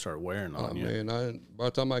time and start wearing on you. Man, by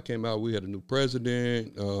the time I came out, we had a new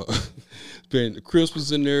president. Spent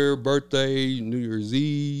Christmas in there, birthday, New Year's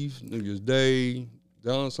Eve, New Year's Day,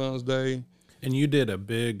 Valentine's Day. And you did a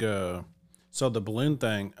big, so the balloon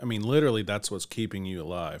thing, I mean, literally that's what's keeping you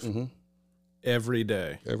alive. Mm-hmm. Every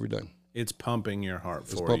day. Every day. It's pumping your heart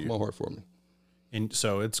for you. It's pumping my heart for me. And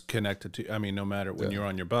so it's connected to, I mean, no matter when you're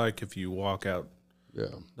on your bike, if you walk out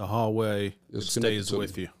the hallway, it stays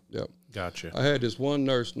with you. Yep. Gotcha. I had this one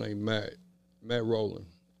nurse named Matt Rowland,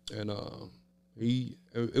 and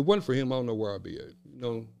it wasn't for him, I don't know where I'd be at.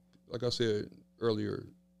 Like I said earlier,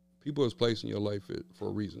 people is placed in your life for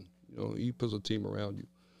a reason. He puts a team around you.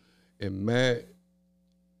 And Matt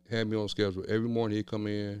had me on schedule. Every morning he'd come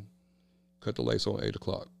in, cut the lights on 8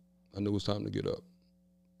 o'clock. I knew it was time to get up.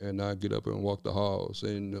 And I'd get up and walk the halls.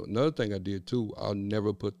 And another thing I did too, I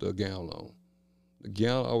never put the gown on. The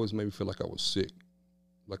gown always made me feel like I was sick,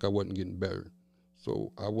 like I wasn't getting better.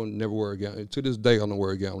 So I wouldn't never wear a gown. And to this day, I don't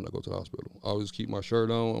wear a gown when I go to the hospital. I always keep my shirt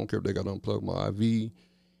on. I don't care if they got to unplug my IV,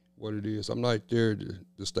 what it is. I'm not there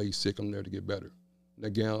to stay sick. I'm there to get better. And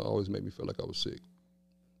that gown always made me feel like I was sick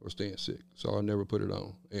or staying sick. So I never put it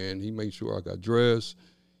on. And he made sure I got dressed,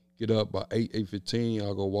 get up by 8:15.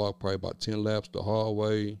 I'll go walk probably about 10 laps the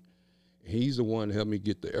hallway. He's the one that helped me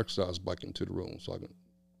get the exercise bike into the room so I can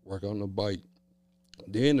work on the bike.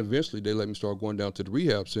 Then eventually they let me start going down to the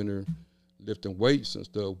rehab center, lifting weights and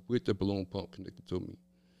stuff with the balloon pump connected to me.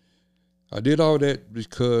 I did all that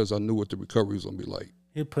because I knew what the recovery was going to be like.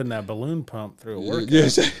 You're putting that balloon pump through a workout.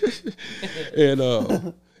 Yes.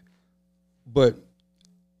 And, but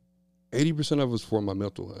 80% of it was for my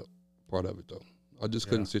mental health part of it, though. I just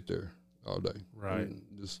couldn't sit there all day. Right. And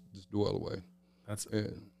just dwell away.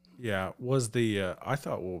 Was the, I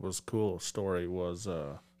thought what was cool story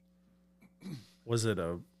was it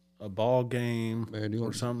a ball game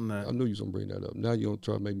or something that? I knew you was going to bring that up. Now you don't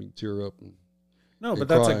try to make me tear up. No, but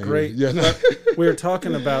that's a great, we were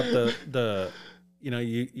talking about the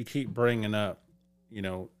you keep bringing up,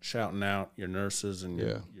 shouting out your nurses and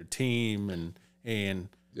your team and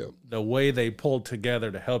the way they pulled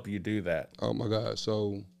together to help you do that. Oh my God.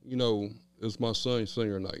 So, it's my son's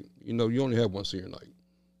senior night. You only have one senior night.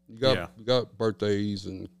 You got birthdays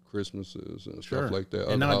and Christmases and stuff like that.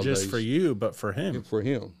 And not holidays, just for you, but for him. And for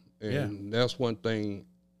him. And that's one thing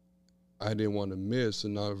I didn't want to miss,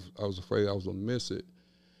 and I was afraid I was going to miss it.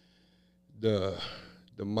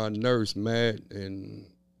 My nurse, Matt and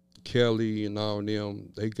Kelly and all of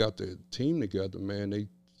them, they got the team together, man. They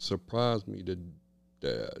surprised me the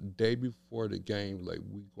day before the game, like,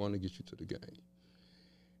 we going to get you to the game.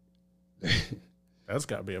 That's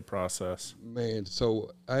got to be a process. Man,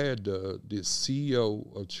 so I had the CEO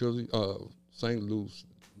of St. Louis,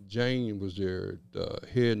 Jane was there, the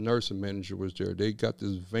head nursing manager was there. They got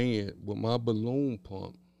this van with my balloon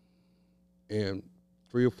pump and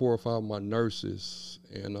 3 or 4 or 5 of my nurses,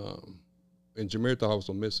 and Jameer thought I was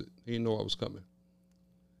going to miss it. He didn't know I was coming.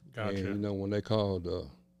 Gotcha. And, when they called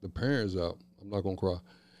the parents out, I'm not going to cry.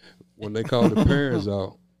 When they called the parents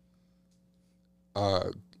out,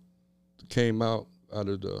 I came out of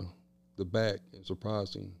the back and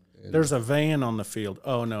surprised him. And there's a van on the field.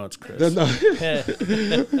 Oh, no, it's Chris. No,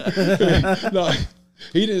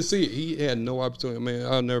 he didn't see it. He had no opportunity. Man,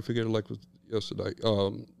 I'll never forget it like it was yesterday.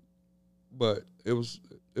 But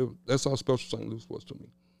that's how special St. Louis was to me.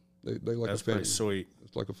 They like that's a family. Pretty sweet.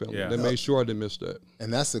 It's like a family. Yeah. They made sure I didn't miss that.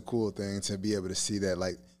 And that's the cool thing, to be able to see that,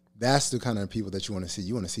 like, that's the kind of people that you want to see.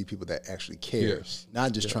 You want to see people that actually care,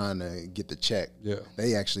 not just trying to get the check. Yeah,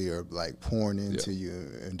 they actually are like pouring into you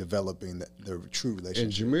and developing the true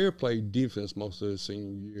relationship. And Jameer played defense most of his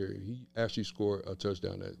senior year. He actually scored a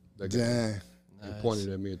touchdown that game. And pointed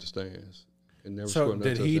at me at the stands. And never scored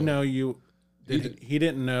another touchdown. Did he know you? He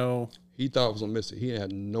didn't know. He thought I was gonna miss it. He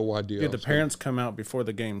had no idea. Did the parents come out before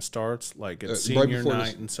the game starts, like it's senior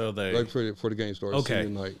night, and so they right before the game starts? Okay,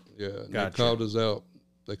 senior night. Yeah, gotcha.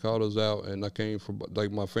 They called us out, and I came from,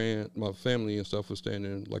 like, my family and stuff was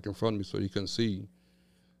standing like in front of me, so you couldn't see.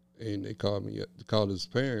 And they called his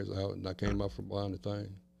parents out, and I came out from behind the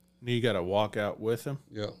thing. You got to walk out with him?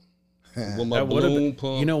 Yeah. With my That would have been,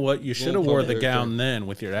 pump, you know what? You should have wore the gown then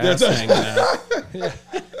with your ass That's- hanging out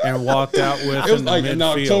and walked out with It him was like in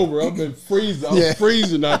midfield. October. I've been freezing. I was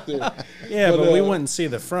freezing out there. Yeah, but we wouldn't see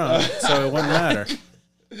the front, so it wouldn't matter.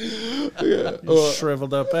 Yeah.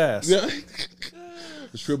 Shriveled up ass. Yeah.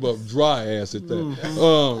 Shrivel up dry ass at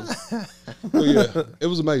that. But yeah, it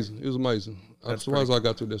was amazing. It was amazing. I'm surprised I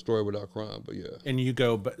got through that story without crying, but yeah. And you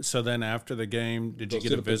go, so then after the game, did you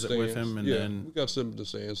get a visit with him? And then we got some of the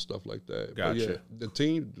stands, stuff like that. Gotcha. But yeah, the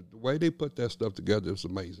team, the way they put that stuff together is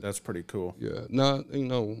amazing. That's pretty cool. Yeah. Now,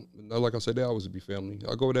 like I said, they always be family.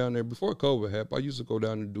 I go down there, before COVID happened, I used to go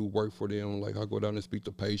down and do work for them. Like, I go down and speak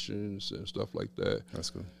to patients and stuff like that.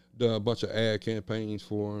 That's cool. Done a bunch of ad campaigns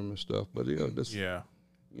for them and stuff. But yeah, Yeah.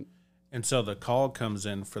 And so the call comes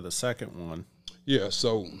in for the second one. Yeah,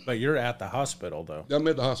 so. But you're at the hospital, though. I'm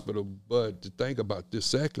at the hospital, but to think about this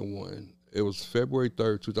second one, it was February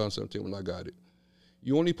 3rd, 2017 when I got it.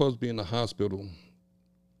 You only supposed to be in the hospital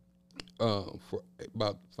for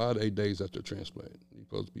about 5 to 8 days after transplant. You're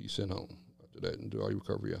supposed to be sent home after that and do all your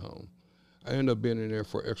recovery at home. I ended up being in there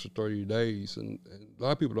for extra 30 days, and a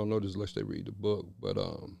lot of people don't know this unless they read the book, but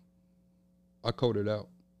I coded out.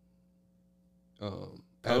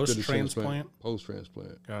 Post-transplant?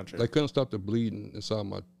 Post-transplant. Gotcha. They couldn't stop the bleeding inside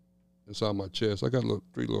my chest. I got 3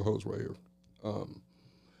 little holes right here.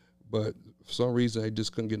 But for some reason, they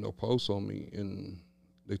just couldn't get no pulse on me, and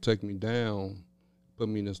they take me down, put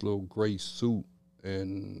me in this little gray suit,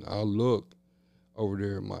 and I look over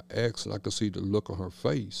there at my ex, and I could see the look on her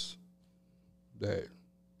face that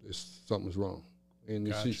something's wrong. And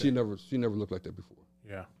Gotcha. she never looked like that before.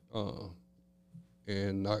 Yeah.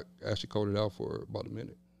 And I actually coded out for about a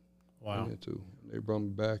minute. Wow. Too. They brought me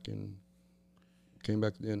back and came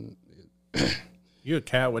back then. You a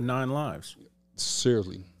cat with 9 lives.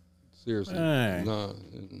 Seriously. Dang. Nah.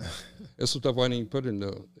 And it's some stuff I didn't even put in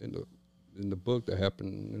the book that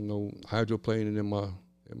happened. Hydroplaning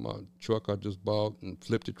in my truck I just bought and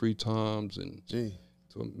flipped it 3 times, and to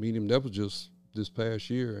meet him, that was just this past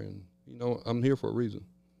year. And I'm here for a reason.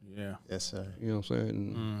 Yeah. Yes, sir. You know what I'm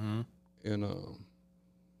saying? Mm-hmm.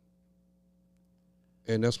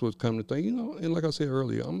 And that's what's coming to think, and like I said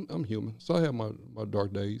earlier, I'm human. So I have my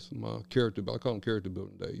dark days, my character, I call them character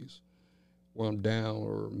building days, where I'm down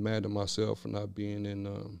or mad at myself for not being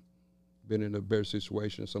been in a better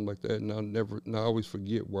situation, something like that. And I always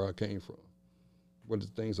forget where I came from, what the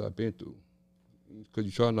things I've been through. Because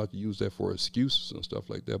you try not to use that for excuses and stuff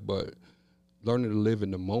like that, but learning to live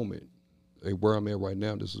in the moment, like where I'm at right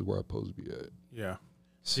now, this is where I'm supposed to be at. Yeah.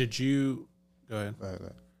 Did you, go ahead. Right.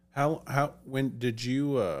 When did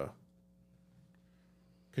you,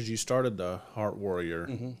 because you started the Heart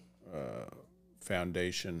Warrior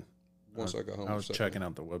Foundation. Once I got home. I was checking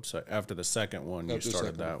out the website. After the second one, you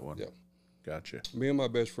started that one. Yeah. Gotcha. Me and my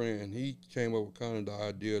best friend, he came up with kind of the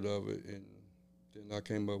idea of it, and then I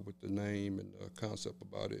came up with the name and the concept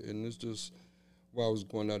about it. And it's just while I was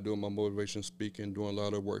going out doing my motivation speaking, doing a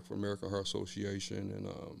lot of work for American Heart Association, and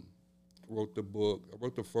wrote the book. I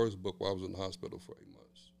wrote the first book while I was in the hospital for 8 months.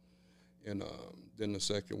 And then the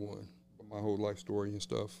second one, my whole life story and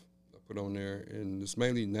stuff, I put on there. And it's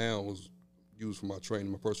mainly now was used for my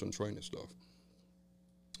training, my personal training stuff.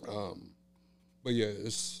 But yeah,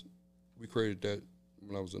 we created that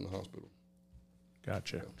when I was in the hospital.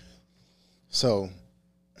 Gotcha. Yeah. So,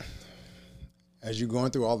 as you're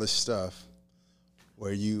going through all this stuff,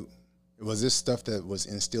 was this stuff that was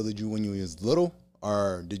instilled in you when you was little,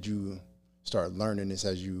 or did you start learning this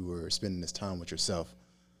as you were spending this time with yourself?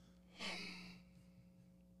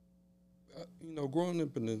 Growing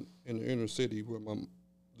up in the inner city with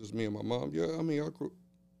just me and my mom, I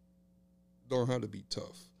learned how to be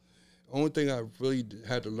tough. The only thing I really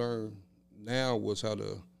had to learn now was how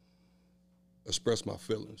to express my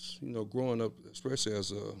feelings. Growing up, especially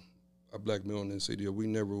as a black male in the city, we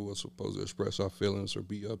never was supposed to express our feelings or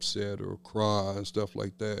be upset or cry and stuff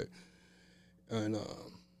like that. And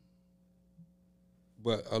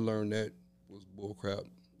but I learned that was bullcrap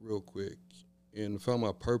real quick, and found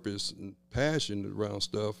my purpose and passion around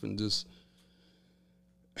stuff, and just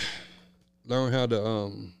learn how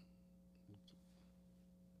to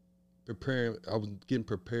prepare. I was getting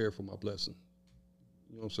prepared for my blessing.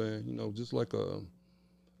 You know what I'm saying? Just like a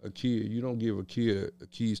kid, you don't give a kid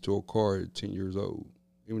keys to a car at 10 years old.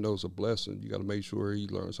 Even though it's a blessing, you got to make sure he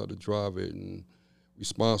learns how to drive it and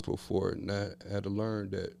responsible for it. And I had to learn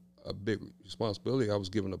that a big responsibility. I was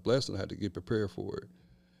given a blessing. I had to get prepared for it.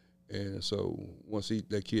 And so once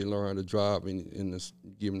that kid learned how to drive and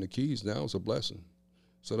give him the keys, now it's a blessing.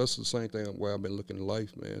 So that's the same thing where I've been looking at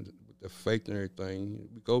life, man. With the faith and everything,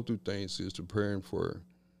 we go through things is preparing for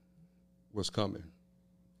what's coming,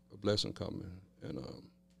 a blessing coming,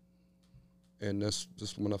 and that's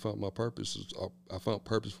just when I found my purpose. I found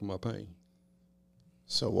purpose for my pain.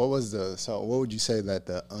 So what would you say that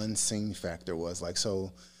the unseen factor was? Like,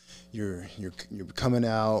 so you're coming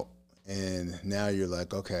out, and now you're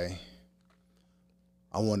like, okay,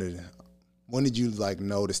 when did you like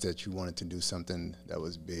notice that you wanted to do something that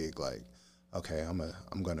was big? Like, okay,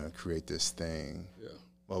 I'm gonna create this thing. Yeah.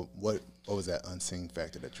 Well, what was that unseen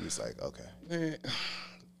factor that you was like, okay? Man,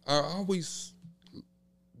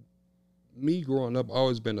 me growing up, I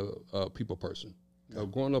always been a people person. You know,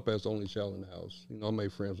 growing up as the only child in the house, you know, I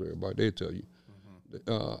made friends with everybody. They tell you,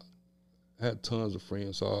 I had tons of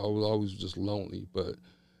friends, so I was always just lonely. But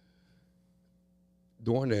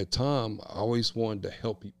during that time, I always wanted to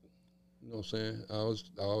help people. You know what I'm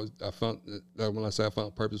saying? I found that when I say I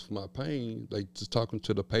found purpose for my pain, like just talking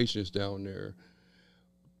to the patients down there,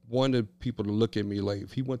 wanted people to look at me like,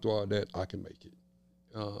 if he went through all that, I can make it.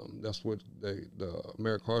 That's what the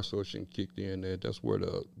American Heart Association kicked in. That's where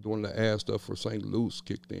doing the ad stuff for St. Louis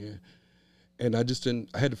kicked in. And I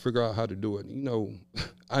had to figure out how to do it. You know,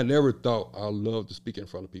 I never thought I loved to speak in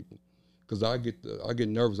front of people, because I get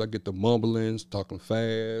nervous. I get the mumblings, talking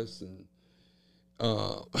fast,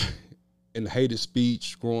 and hated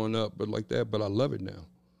speech growing up, but like that. But I love it now.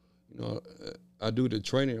 You know, I do the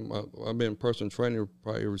training. I've been in personal training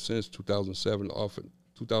probably ever since 2007,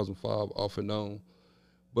 2005, off and on.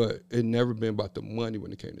 But it never been about the money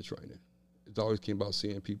when it came to training. It's always came about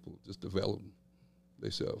seeing people just develop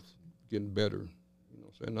themselves, getting better. You know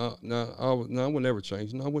what I'm saying? I would never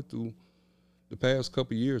change. And I went through the past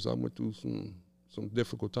couple of years. I went through some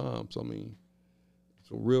difficult times. I mean,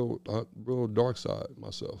 some real dark side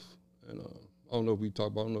myself. And I don't know if I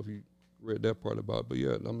don't know if you read that part about it, but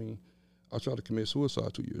yeah, I mean, I tried to commit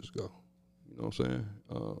suicide 2 years ago. You know what I'm saying?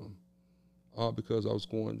 All because I was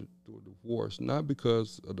going through a divorce, not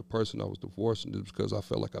because of the person I was divorcing, just because I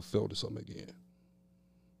felt like I felt something again.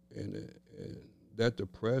 And that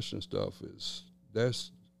depression stuff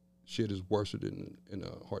shit is worse than in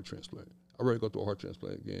a heart transplant. I'd rather go through a heart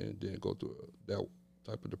transplant again than go through that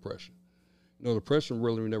type of depression. You know, depression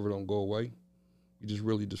really never don't go away. You just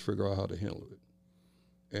really just figure out how to handle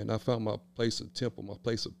it. And I found my place of temple, my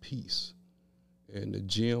place of peace. And the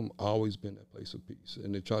gym always been that place of peace.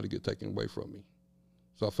 And they tried to get taken away from me.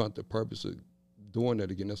 So I found the purpose of doing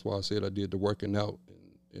that again. That's why I said I did the working out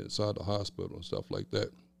inside the hospital and stuff like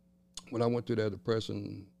that. When I went through that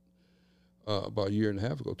depression about a year and a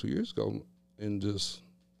half ago, 2 years ago, and just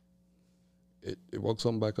it woke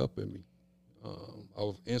something back up in me.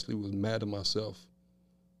 I instantly was mad at myself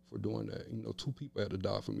for doing that. You know, 2 people had to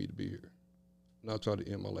die for me to be here. And I tried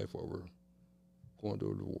to end my life over going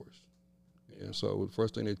through a divorce. And so the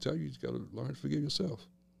first thing they tell you got to learn to forgive yourself.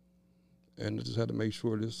 And I just had to make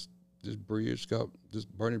sure this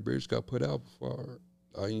burning bridge got put out before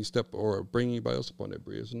I even step or bring anybody else up on that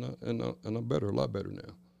bridge. And I'm better, a lot better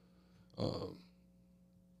now.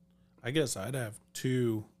 I guess I'd have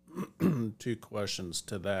two questions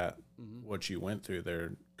to that. Mm-hmm. What you went through there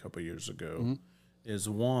a couple years ago, mm-hmm. is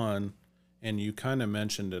one, and you kind of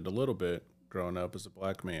mentioned it a little bit, growing up as a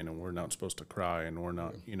black man, and we're not supposed to cry, and we're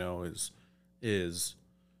not, you know, is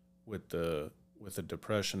with the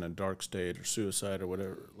depression and dark state or suicide or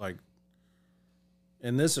whatever, like,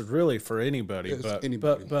 and this is really for anybody,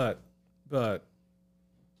 but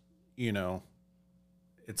you know,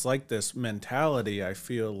 it's like this mentality. I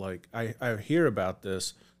feel like I hear about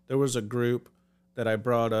this. There was a group that I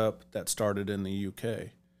brought up that started in the UK.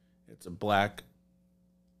 It's a black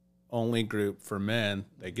only group for men.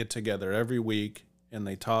 They get together every week and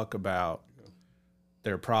they talk about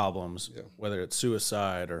their problems, whether it's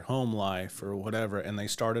suicide or home life or whatever. And they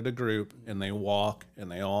started a group and they walk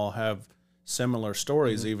and they all have similar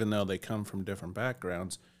stories, even though they come from different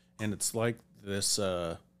backgrounds. And it's like this,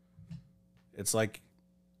 it's like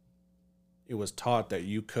it was taught that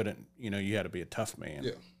you couldn't, you know, you had to be a tough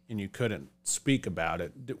man and you couldn't speak about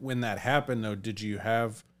it. When that happened though, did you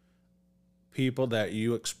have people that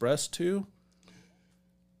you expressed to?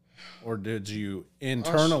 Or did you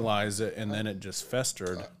internalize it and then it just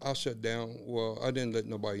festered? I shut down. Well, I didn't let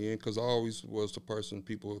nobody in because I always was the person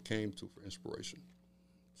people came to for inspiration.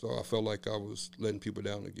 So I felt like I was letting people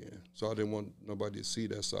down again. So I didn't want nobody to see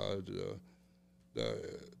that side of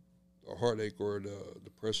the heartache or the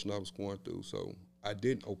depression I was going through. So I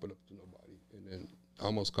didn't open up to nobody. And then I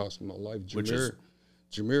almost cost me my life.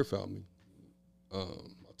 Jameer found me. I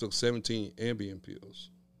took 17 Ambien pills.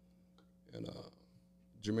 And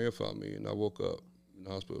Jameer found me, and I woke up in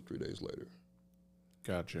the hospital 3 days later.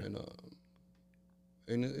 Gotcha.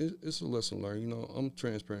 And it's a lesson learned. You know, I'm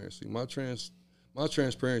transparency. My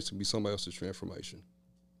transparency can be somebody else's transformation.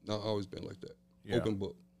 Not always been like that. Yeah. Open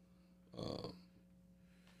book.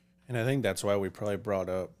 And I think that's why we probably brought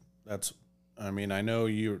up. I know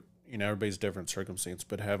everybody's different circumstance,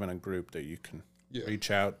 but having a group that you can reach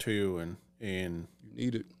out to and you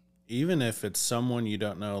need it. Even if it's someone you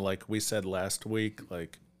don't know, like we said last week,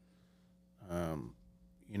 like,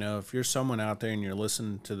 if you're someone out there and you're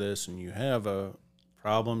listening to this and you have a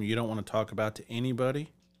problem you don't want to talk about to anybody,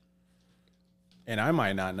 and I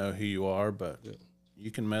might not know who you are, but you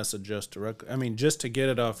can message us directly. I mean, just to get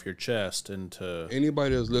it off your chest and to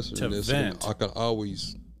anybody that's listening to this, vent. I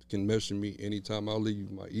can message me anytime. I'll leave you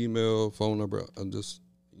my email, phone number. I'm just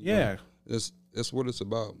that's what it's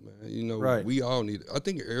about, man. You know, right. We all need it. I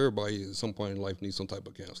think everybody at some point in life needs some type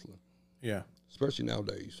of counseling. Yeah. Especially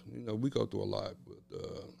nowadays. You know, we go through a lot, but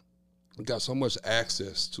we got so much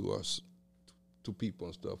access to us, to people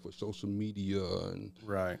and stuff with social media and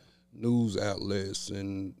news outlets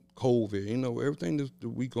and COVID. You know, everything that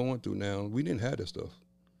we going through now, we didn't have that stuff.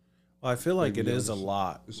 Well, I feel like it is a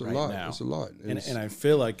lot. It's a lot. Now. It's a lot. And I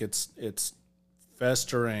feel like it's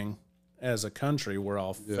festering as a country. We're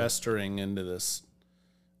all festering into this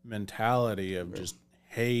mentality of just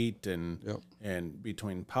hate and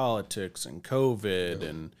between politics and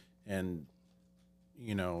COVID and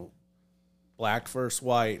black versus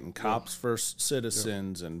white and cops versus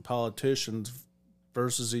citizens and politicians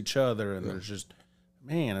versus each other. And there's just,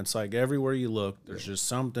 man, it's like everywhere you look, there's just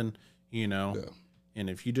something, and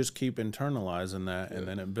if you just keep internalizing that and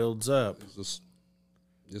then it builds up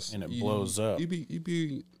and it blows up. You'd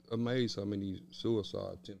be amazed how many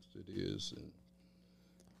suicide attempts it is. And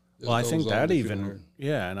well, I think that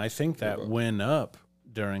and I think that went up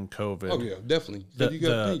during COVID. Oh yeah, definitely. You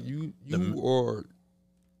got to think you are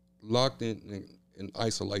locked in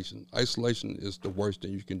isolation. Isolation is the worst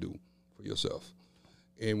thing you can do for yourself.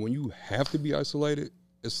 And when you have to be isolated,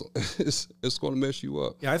 it's going to mess you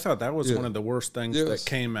up. Yeah, I thought that was one of the worst things that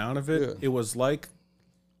came out of it. Yeah. It was like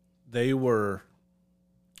they were,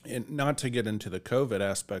 and not to get into the COVID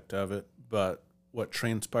aspect of it, but what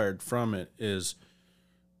transpired from it is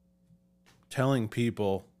telling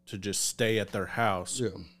people to just stay at their house. Yeah.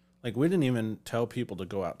 Like, we didn't even tell people to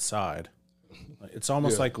go outside. It's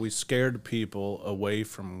almost like we scared people away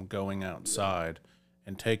from going outside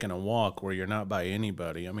and taking a walk where you're not by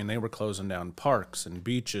anybody. I mean, they were closing down parks and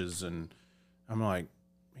beaches, and I'm like,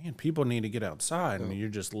 man, people need to get outside. And you're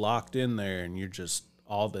just locked in there, and you're just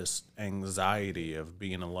all this anxiety of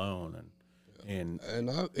being alone. And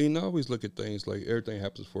I always look at things like everything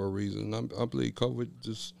happens for a reason. I believe COVID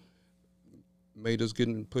just made us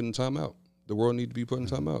put in time out. The world needed to be put in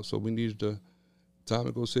time out. So we needed time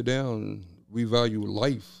to go sit down and revalue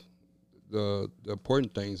life, the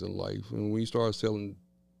important things in life. And when you start selling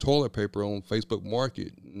toilet paper on Facebook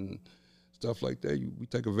Market and stuff like that, we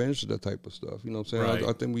take advantage of that type of stuff. You know what I'm saying? Right.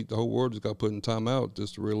 I think the whole world just got put in time out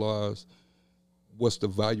just to realize what's the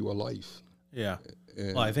value of life. Yeah.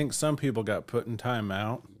 Well, I think some people got put in time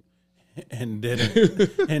out and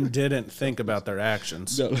didn't think about their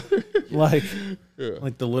actions. No. like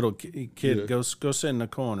the little kid goes sit in the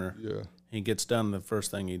corner. Yeah. He gets done. The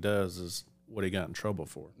first thing he does is what he got in trouble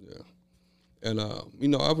for. Yeah. And,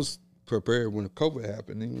 I was prepared when COVID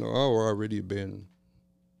happened. I already been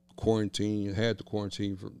quarantined, had to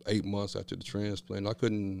quarantine for 8 months after the transplant. I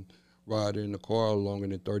couldn't ride in the car longer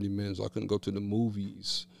than 30 minutes. I couldn't go to the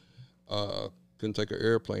movies. Couldn't take an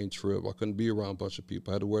airplane trip. I couldn't be around a bunch of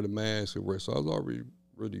people. I had to wear the mask everywhere. So I was already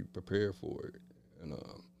really prepared for it. And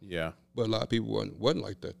but a lot of people wasn't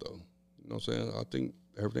like that, though. You know what I'm saying? I think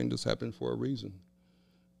everything just happened for a reason.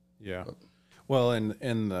 Yeah. Well, and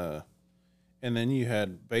then you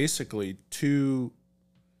had basically two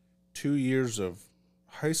years of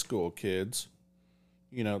high school kids.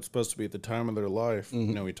 It's supposed to be at the time of their life.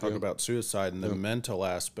 Mm-hmm. We talk about suicide and the mental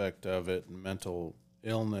aspect of it, and mental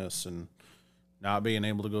illness, and not being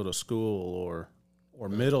able to go to school or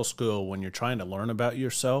middle school when you're trying to learn about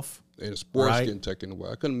yourself. And sports getting taken away.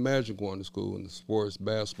 I couldn't imagine going to school and the sports,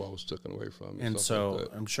 basketball was taken away from me. And so like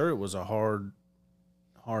I'm sure it was a hard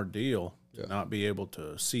deal to not be able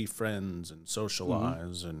to see friends and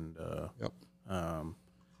socialize. Mm-hmm. And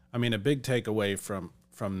I mean, a big takeaway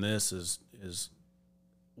from this is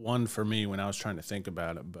one for me when I was trying to think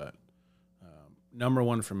about it, but number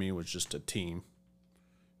one for me was just a team.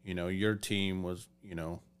 Your team was,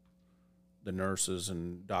 the nurses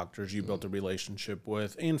and doctors you built a relationship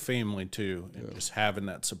with, and family too, and just having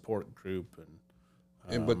that support group.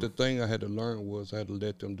 But the thing I had to learn was I had to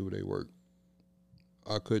let them do their work.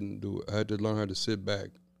 I couldn't do it. I had to learn how to sit back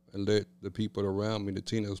and let the people around me, the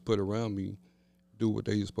team that was put around me, do what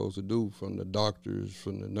they supposed to do, from the doctors,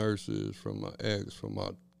 from the nurses, from my ex, from my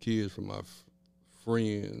kids, from my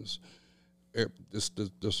friends.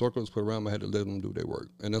 The circle that's put around me, I had to let them do their work.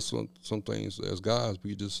 And that's some things as guys,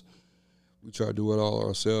 we try to do it all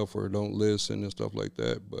ourselves or don't listen and stuff like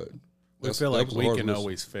that. But we feel like we can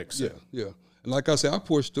always fix it. Yeah. And like I said, I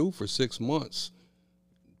pushed through for 6 months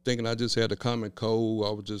thinking I just had a common cold.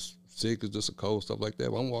 I was just sick, it's just a cold, stuff like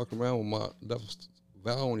that. But I'm walking around with my left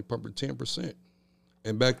valve only pumping 10%.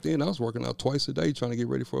 And back then, I was working out twice a day trying to get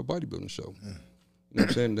ready for a bodybuilding show. You know what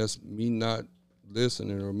I'm saying? That's me not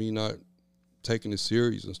listening or me not taking it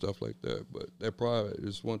serious and stuff like that. But that pride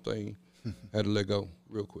is one thing I had to let go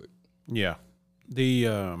real quick. Yeah.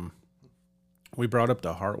 We brought up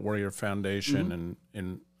the Heart Warrior Foundation,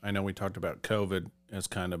 and I know we talked about COVID has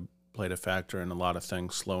kind of played a factor in a lot of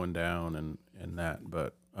things slowing down and that,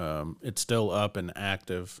 but it's still up and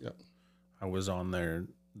active. Yep. I was on there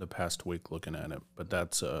the past week looking at it, but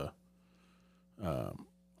that's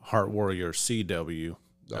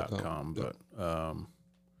heartwarriorcw.com. Yep. But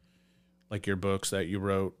like your books that you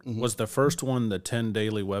wrote, was the first one the 10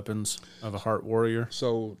 Daily Weapons of a Heart Warrior?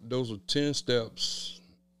 So those are 10 steps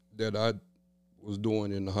that I was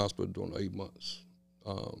doing in the hospital during 8 months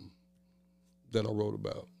that I wrote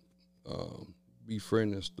about.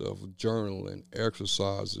 Befriending stuff, journaling,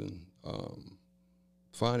 exercising,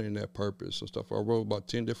 finding that purpose and stuff. I wrote about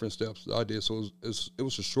 10 different steps that I did. So it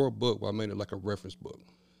was a short book, but I made it like a reference book,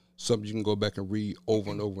 something you can go back and read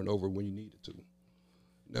over and over and over when you needed to.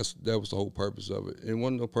 That was the whole purpose of it. And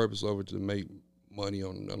wasn't no purpose of it to make money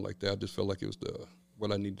on nothing like that. I just felt like it was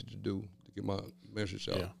what I needed to do to get my message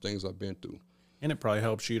out, things I've been through. And it probably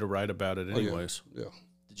helps you to write about it anyways. Yeah.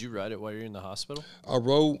 Did you write it while you're in the hospital? I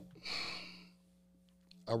wrote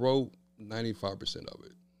 95% of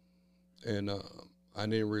it. And I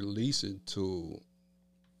didn't release it till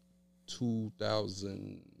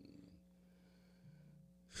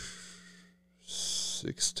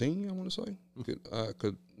 2016, I want to say.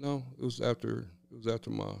 No, it was after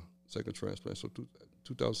my second transplant, so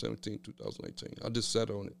 2017, 2018. I just sat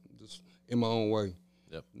on it, just in my own way.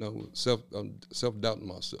 Yep. Self-doubting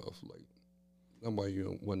myself. Like, nobody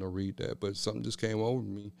want to read that, but something just came over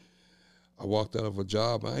me. I walked out of a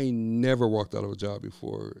job. I ain't never walked out of a job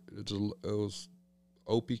before. It was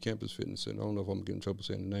OP Campus Fitness Center. I don't know if I'm getting in trouble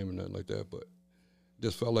saying the name or nothing like that, but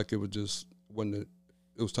just felt like it was just it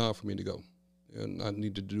was time for me to go, and I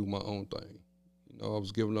needed to do my own thing. I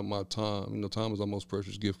was giving up my time. Time is our most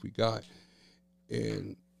precious gift we got,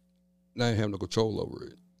 and I didn't have no control over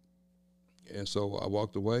it. And so I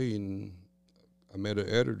walked away, and I met an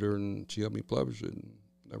editor, and she helped me publish it, and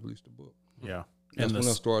I released the book. Yeah. That's when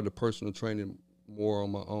I started the personal training more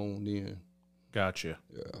on my own then. Gotcha.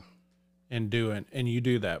 Yeah. And you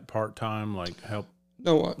do that part-time, like help?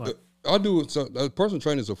 No, I do. So personal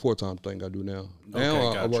training is a full-time thing I do now.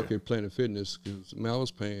 Now I work at Planet Fitness because I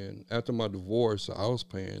was paying, after my divorce, I was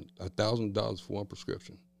paying $1,000 for one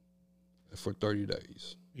prescription for 30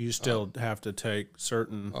 days. You still have to take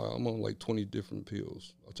certain... I'm on like 20 different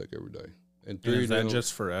pills I take every day. And is that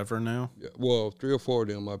just forever now? Yeah, well, 3 or 4 of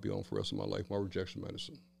them might be on for the rest of my life, my rejection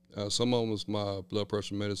medicine. Some of them is my blood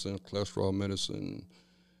pressure medicine, cholesterol medicine,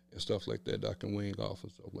 and stuff like that I can wean off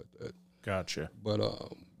and stuff like that. Gotcha. But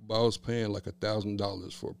I was paying like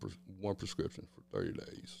 $1,000 for one prescription for 30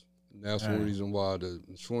 days. And that's one reason why the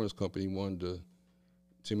insurance company wanted to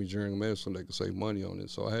send me generic medicine so they could save money on it.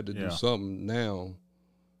 So I had to do something now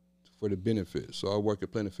for the benefit. So I work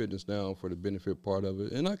at Planet Fitness now for the benefit part of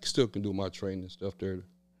it. And I still can do my training stuff there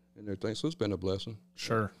and everything. So it's been a blessing.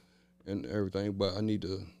 Sure. And everything. But I need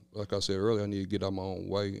to, like I said earlier, I need to get out my own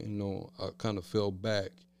way. I kind of fell back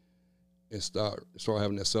and start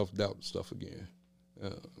having that self-doubt stuff again.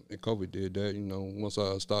 And COVID did that. Once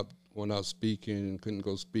I stopped going out speaking and couldn't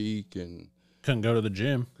go speak and couldn't go to the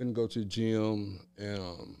gym. And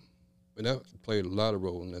that played a lot of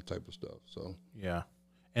role in that type of stuff. So yeah.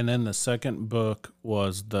 And then the second book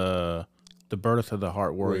was the birth of the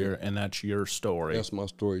Heart Warrior, and that's your story. That's my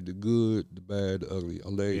story. The good, the bad, the ugly. I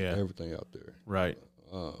laid everything out there. Right.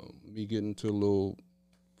 Me getting into a little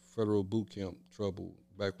federal boot camp trouble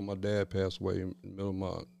back when my dad passed away in the middle of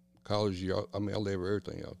my college year. I laid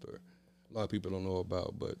everything out there. A lot of people don't know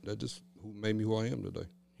about, but that just made me who I am today.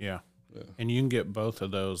 Yeah. And you can get both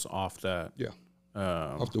of those off that. Yeah.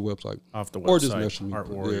 Off the website. Or just message me. Heart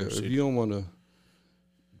Warrior. If you don't want to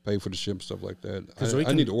pay for the ship and stuff like that,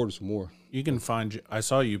 I need to order some more. You can find. I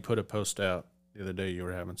saw you put a post out the other day. You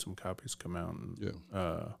were having some copies come out.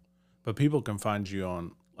 But people can find you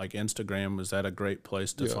on like Instagram. Is that a great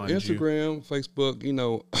place to find you? Instagram, Facebook.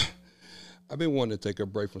 I've been wanting to take a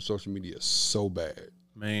break from social media so bad.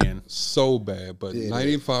 Man, So bad, but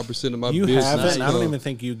 95% of my you business. haven't. I don't even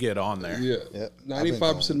think you get on there. Yeah, Yep.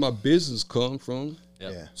 95% of my business comes from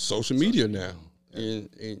social media now, and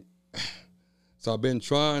so I've been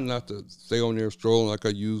trying not to stay on there strolling like I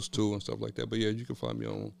used to and stuff like that. But yeah, you can find me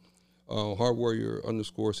on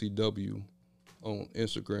 _CW on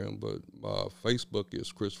Instagram, but my Facebook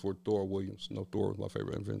is Christopher Thor Williams. No, Thor is my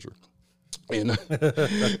favorite adventure, and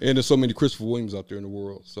and there's so many Christopher Williams out there in the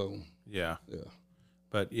world. So Yeah. yeah.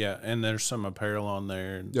 But yeah, and there's some apparel on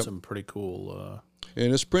there and some pretty cool.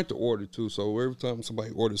 And it's print to order too. So every time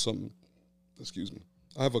somebody orders something, excuse me,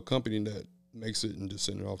 I have a company that makes it and just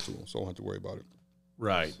send it off to them, so I don't have to worry about it.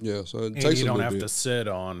 Right. Yeah. So it And takes you a don't little have bit. to sit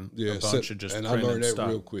on a bunch of just and I printed learned that stuff.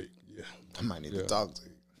 real quick. Yeah. I might need to talk to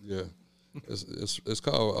you. Yeah. It's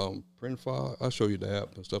called Print File. I'll show you the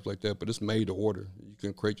app and stuff like that, but it's made to order. You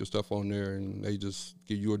can create your stuff on there, and they just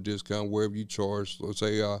give you a discount wherever you charge. Let's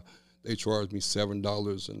say they charge me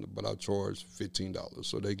 $7, but I charge $15,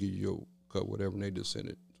 so they give you a cut whatever, and they just send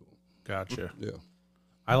it to them. Gotcha. Yeah.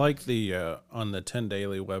 I like the on the 10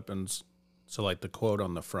 daily weapons. So like the quote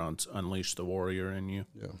on the front's "Unleash the warrior in you,"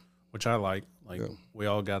 which I like. Like we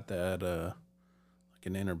all got that like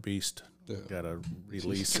an inner beast. Got to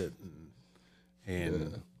release it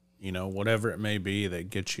and you know, whatever it may be that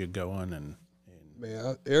gets you going. And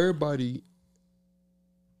Man, everybody,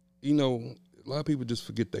 you know, a lot of people just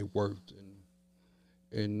forget they worked,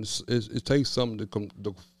 and it takes something to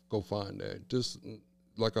go find that. Just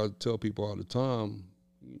like I tell people all the time,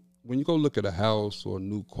 when you go look at a house or a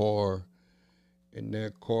new car, and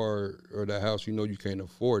that car or that house, you know you can't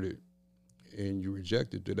afford it, and you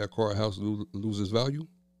reject it, did that car or house lose its value?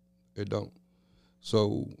 It don't.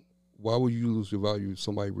 So why would you lose your value if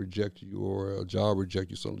somebody reject you or a job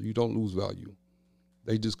reject you? Something you don't lose value.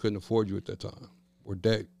 They just couldn't afford you at that time, or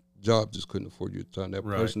that job just couldn't afford you at the time. That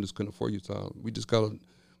person just couldn't afford you at the time. We just gotta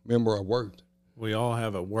remember our worth. we all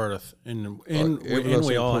have a worth, and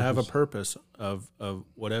we all have a purpose of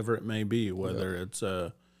whatever it may be, whether it's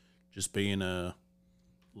just being a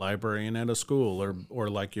librarian at a school, or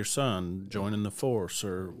like your son joining the force,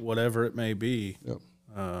 or whatever it may be.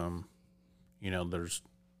 You know,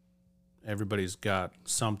 everybody's got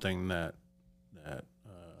something that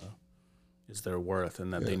is their worth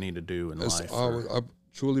and that they need to do in life. I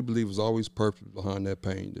truly believe there's always purpose behind that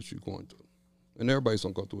pain that you're going through, and everybody's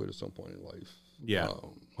gonna go through it at some point in life. Yeah,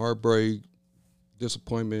 heartbreak,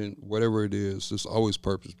 disappointment, whatever it is, there's always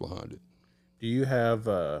purpose behind it. Do you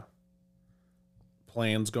have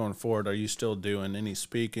plans going forward? Are you still doing any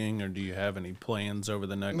speaking, or do you have any plans over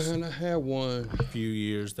the next I had one few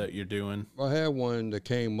years that you're doing? I had one that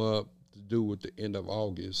came up to do with the end of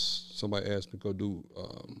August. Somebody asked me to go do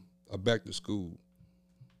a back to school,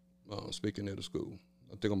 speaking at a school.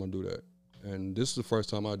 I think I'm gonna do that. And this is the first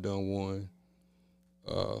time I've done one,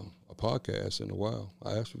 a podcast in a while.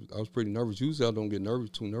 I was pretty nervous. Usually I don't get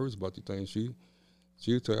too nervous about these things. She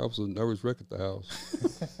would tell you I was a nervous wreck at the house.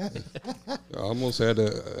 I almost had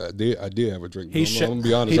I did have a drink. I'm gonna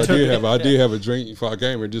be honest. I did have a drink before I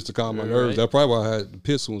came here just to calm my nerves. That's probably why I had to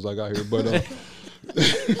piss as soon as I got here. But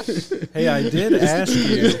hey, I did ask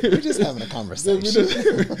you. We're just having a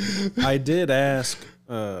conversation. I did ask.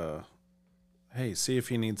 Hey, see if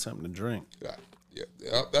you need something to drink.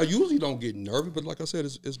 Yeah, I usually don't get nervous, but like I said,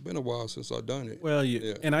 it's been a while since I've done it. Well,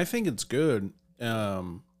 and I think it's good.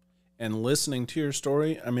 And listening to your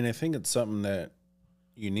story, I mean, I think it's something that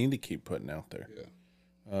you need to keep putting out there.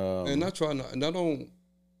 Yeah. And I try not, and I don't,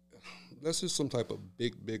 that's just some type of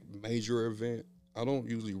big major event. I don't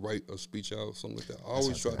usually write a speech out or something like that. I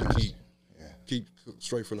always try to keep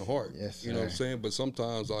straight from the heart. Yes, you know what I'm saying? But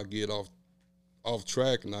sometimes I get off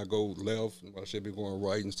track and I go left and I should be going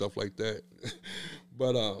right and stuff like that.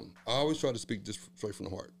 But I always try to speak just straight from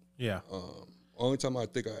the heart. Yeah. Only time I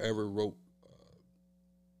think I ever wrote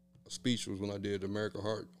a speech was when I did American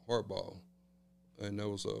Hardball, and that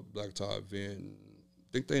was a black tie event. I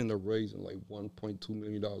think they ended up raising like $1.2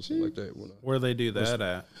 million, something like that. Where they do that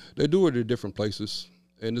at? They do it at different places,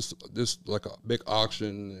 and this like a big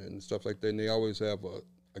auction and stuff like that. And they always have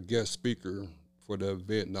a guest speaker for the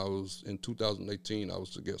event. And I was in 2018. I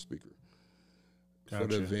was the guest speaker for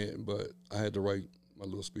the event, but I had to write my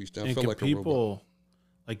little speech down. And I felt like a robot.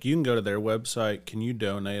 Like, you can go to their website. Can you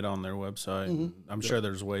donate on their website? Mm-hmm. I'm sure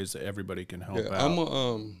there's ways that everybody can help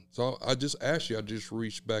out. So I just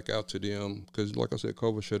reached back out to them because, like I said,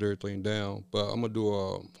 COVID shut everything down. But I'm gonna do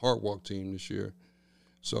a Heart Walk team this year,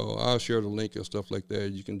 so I'll share the link and stuff like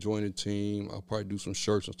that. You can join the team. I'll probably do some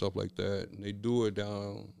shirts and stuff like that. And they do it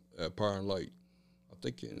down at Power and Light. I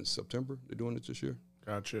think in September they're doing it this year.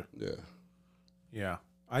 Gotcha. Yeah. Yeah,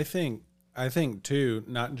 I think I think too,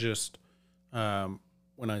 not just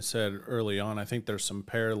when I said early on, I think there's some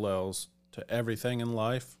parallels to everything in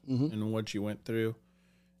life and what you went through.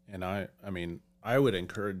 And I mean, I would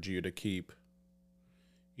encourage you to keep,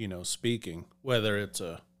 speaking, whether it's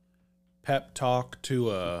a pep talk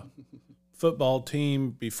to a football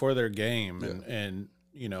team before their game and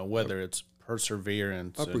whether it's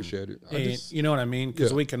perseverance. I appreciate it. You know what I mean?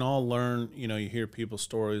 Because we can all learn, you hear people's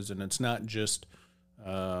stories, and it's not just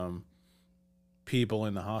people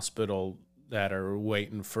in the hospital that are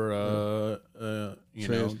waiting for a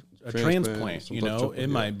transplant. It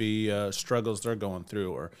might be struggles they're going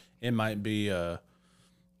through, or it might be a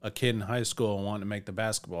kid in high school wanting to make the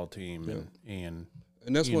basketball team. And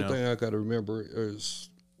that's one thing I got to remember is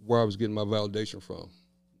where I was getting my validation from.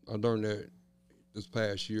 I learned that this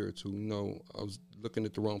past year or two. I was looking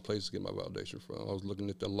at the wrong place to get my validation from. I was looking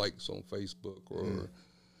at the likes on Facebook or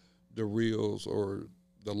the reels or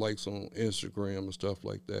the likes on Instagram and stuff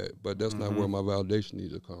like that. But that's not where my validation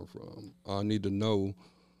needs to come from. I need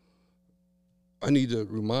to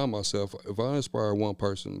remind myself, if I inspire one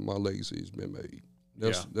person, my legacy has been made.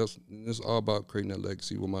 That's all about creating that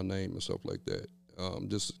legacy with my name and stuff like that.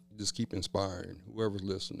 Just keep inspiring whoever's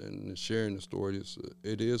listening and sharing the story.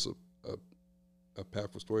 It is a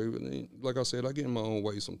powerful story. Like I said, I get in my own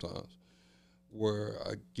way sometimes where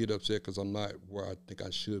I get upset because I'm not where I think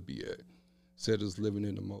I should be at. Instead of living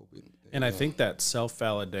in the moment. And I think that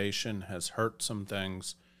self-validation has hurt some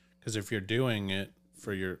things, because if you're doing it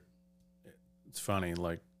for it's funny,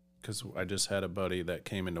 because I just had a buddy that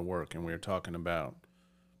came into work and we were talking about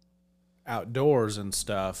outdoors and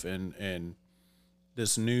stuff, and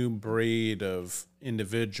this new breed of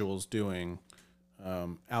individuals doing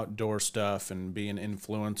outdoor stuff and being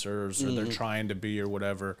influencers, or they're trying to be, or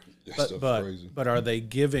whatever. But are they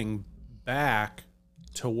giving back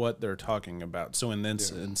to what they're talking about? So in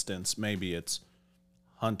this instance, maybe it's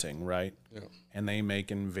hunting, right? Yeah. And they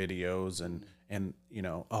making videos and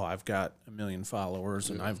I've got 1 million followers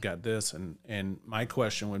and I've got this. And my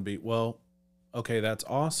question would be, well, okay, that's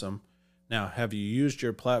awesome. Now, have you used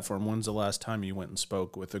your platform? When's the last time you went and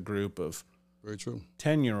spoke with a group of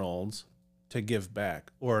 10-year-olds to give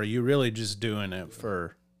back? Or are you really just doing it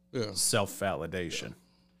for self-validation?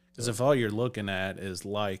 Because if all you're looking at is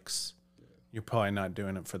likes, you're probably not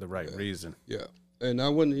doing it for the right reason. Yeah. And I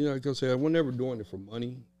wouldn't, like I said, I was never doing it for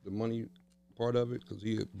money, the money part of it, because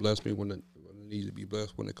he blessed me when I need to be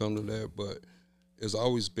blessed when it comes to that. But it's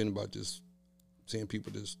always been about just seeing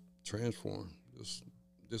people just transform, just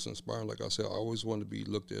inspiring. Like I said, I always want to be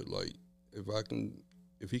looked at like, if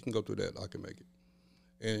he can go through that, I can make it.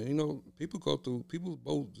 And, people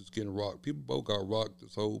both just getting rocked. People both got rocked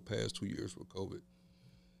this whole past 2 years with COVID.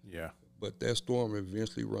 Yeah. But that storm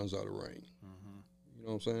eventually runs out of rain. You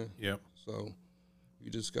know what I'm saying? Yep. So you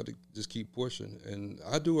just got to just keep pushing. And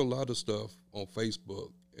I do a lot of stuff on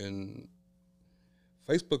Facebook. And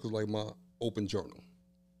Facebook is like my open journal.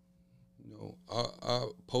 I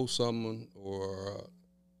post something or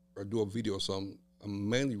do a video or something. I'm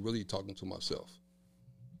mainly really talking to myself.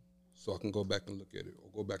 So I can go back and look at it or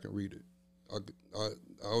go back and read it. I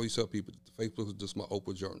always tell people Facebook is just my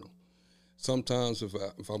open journal. Sometimes if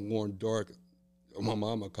I'm going dark, my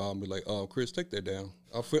mama called me like, Chris, take that down.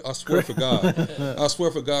 I swear for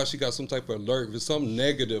God, she got some type of alert. If it's something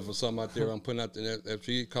negative or something out there I'm putting out there, if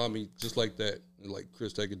she called me just like that, like,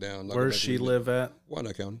 Chris, take it down. Where does she live at?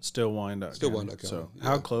 Wyandotte County. Still Wyandotte County. Wyandotte County. So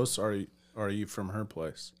how close are you from her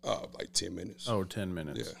place? Like 10 minutes. Oh, 10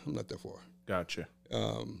 minutes. Yeah, I'm not that far. Gotcha.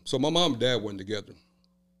 So my mom and dad weren't together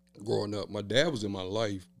growing up. My dad was in my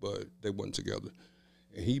life, but they weren't together.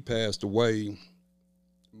 And he passed away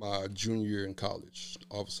my junior year in college,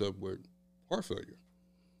 all of a sudden with heart failure.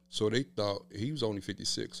 So they thought, he was only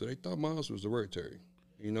 56, so they thought mine was hereditary.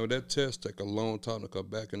 That test took a long time to come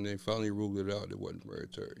back, and they finally ruled it out it wasn't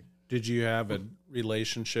hereditary. Did you have a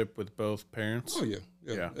relationship with both parents? Oh, yeah.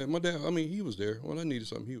 And my dad, he was there. When I needed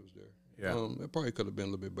something, he was there. Yeah. It probably could have been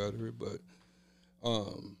a little bit better, but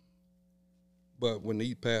when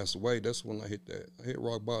he passed away, that's when I hit that. I hit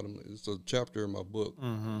rock bottom. It's a chapter in my book.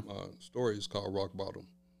 My story is called Rock Bottom.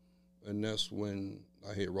 And that's when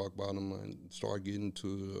I hit rock bottom and started getting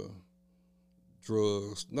into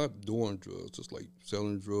drugs, not doing drugs, just like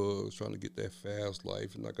selling drugs, trying to get that fast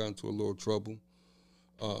life. And I got into a little trouble.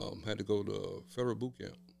 Had to go to federal boot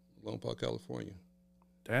camp, Lone Park, California.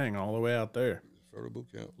 Dang, all the way out there. Federal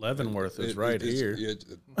boot camp. Leavenworth is right here.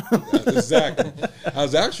 Exactly. I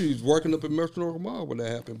was actually working up at Merchant Mall when that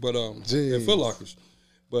happened, but at Foot Lockers.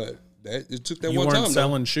 But it took that you one time. You weren't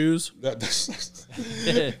selling shoes?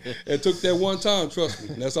 It took that one time, trust me.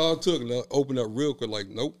 And that's all it took. And I opened up real quick, like,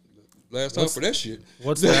 nope, last time for that shit.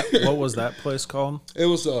 What's that? What was that place called? It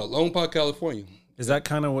was Lone Pine, California. Is that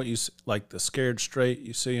kind of what you like the Scared Straight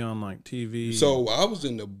you see on like TV? So I was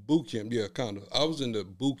in the boot camp, yeah, kind of. I was in the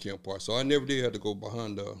boot camp part, so I never did have to go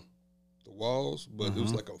behind the walls, but it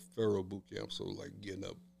was like a federal boot camp, so like getting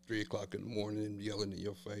up 3 o'clock in the morning and yelling in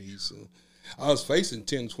your face. And I was facing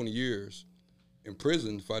 10, 20 years in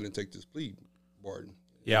prison if I didn't take this plea bargain.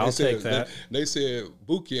 Yeah, I'll take that. They said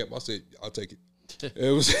boot camp. I said, I'll take it.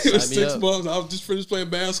 It was 6 months. I was just finished playing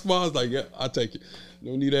basketball. I was like, yeah, I'll take it.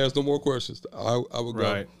 No need to ask no more questions. I would go.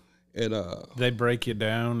 Right. And they break you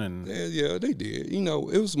down and yeah, they did. You know,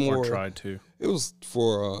 it was more. Or tried to. It was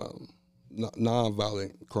for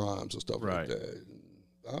non-violent crimes and stuff right. like that.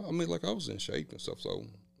 I mean, like I was in shape and stuff, so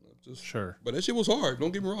just sure. But that shit was hard.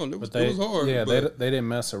 Don't get me wrong. It was hard. Yeah, they didn't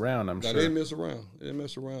mess around. I'm sure they didn't mess around. They didn't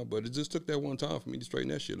mess around. But it just took that one time for me to straighten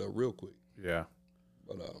that shit up real quick. Yeah.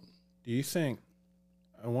 But do you think?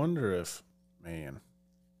 I wonder if, man.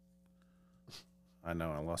 I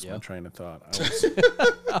know I lost my train of thought.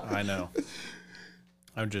 I know.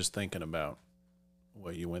 I'm just thinking about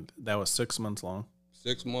what you went. That was 6 months long.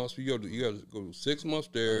 6 months. You got to go 6 months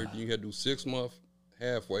there. Then you had to do 6 months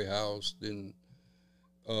halfway house. Then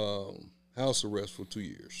house arrest for 2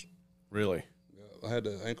 years. Really? Yeah, I had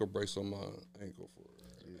the ankle brace on my ankle for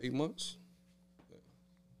 8 months.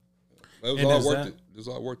 It was all worth it. It was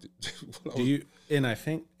all worth it. Do you? And I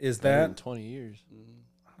think is that 20 years.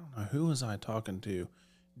 I don't know, who was I talking to.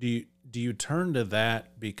 Do you turn to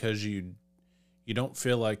that because you don't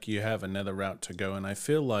feel like you have another route to go? And I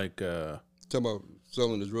feel like talking about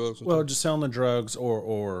selling the drugs. Well, just selling the drugs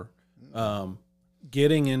or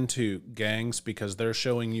getting into gangs because they're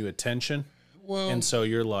showing you attention. Well, and so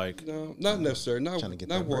you're like, no, not necessarily. Not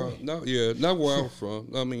where I'm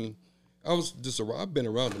from. I mean, I was just I've been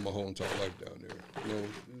around it my whole entire life down there. You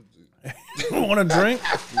know, want a drink?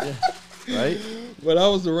 Yeah. Right. But I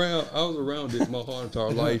was around it my whole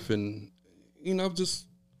entire life, and you know,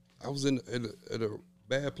 I was at a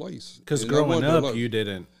bad place. Because growing up, you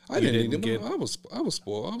didn't. I didn't get. I was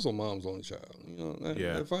spoiled. I was my mom's only child. You know,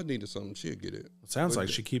 yeah. If I needed something, she'd get it. It sounds like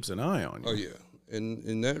she keeps an eye on you. Oh yeah,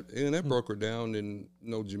 and that broke her down. And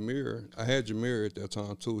you know, Jameer, I had Jameer at that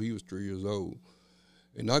time too. He was 3 years old.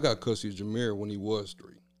 And I got custody of Jameer when he was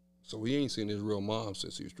 3. So he ain't seen his real mom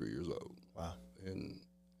since he was 3 years old. Wow. And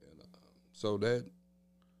so that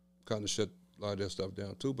kind of shut a lot of that stuff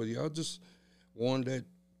down too. But yeah, I just wanted that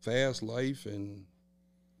fast life and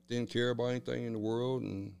didn't care about anything in the world.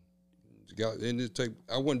 And I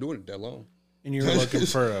wasn't doing it that long. And you were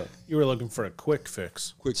looking for a quick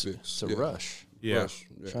fix. Quick fix. It's a rush. Yeah. Rush.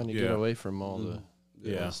 Yeah. Trying to get away from all the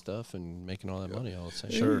stuff and making all that money all the time.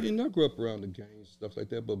 Sure. And I grew up around the games, stuff like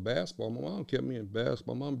that. But basketball, my mom kept me in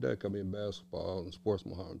basketball. My mom and dad kept me in basketball and sports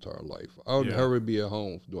my whole entire life. I would never be at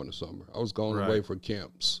home during the summer. I was going away for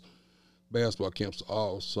camps, basketball camps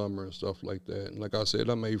all summer and stuff like that. And like I said,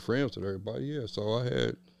 I made friends with everybody. Yeah, so I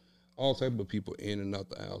had all type of people in and out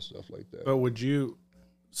the house, stuff like that. But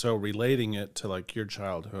so relating it to like your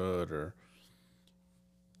childhood or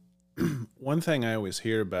one thing I always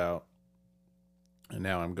hear about, and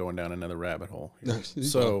now I'm going down another rabbit hole here.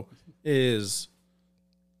 So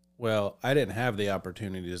I didn't have the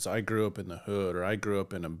opportunities. I grew up in the hood, or I grew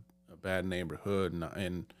up in a bad neighborhood,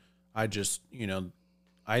 and I just,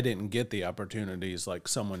 I didn't get the opportunities like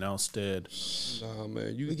someone else did. Nah,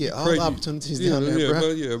 man, you get all the opportunities down there,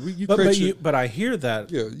 bro. But I hear that.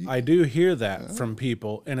 Yeah, I do hear that from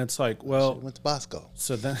people, and it's like, well, went to Bosco.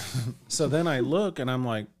 So then I look, and I'm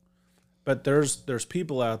like, but there's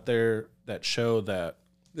people out there that show that.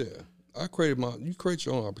 Yeah, you create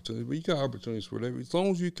your own opportunities, but you got opportunities for whatever. As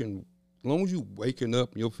long as you waking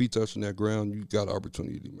up and your feet touching that ground, you got an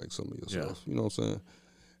opportunity to make something of yourself. Yeah. You know what I'm saying?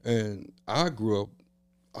 And I grew up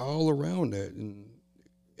all around that, and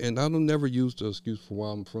I don't never use the excuse for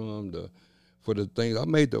where I'm from, for the things. I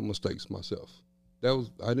made those mistakes myself.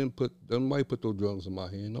 Nobody put those drugs in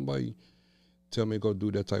my hand. Nobody tell me to go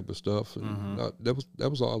do that type of stuff, and that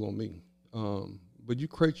was all on me. But you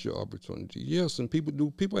create your opportunity, yes, and people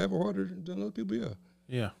have it harder than other people,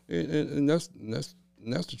 yeah, and that's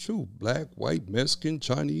the truth. Black, white, Mexican,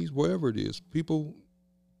 Chinese, wherever it is, people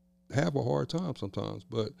have a hard time sometimes,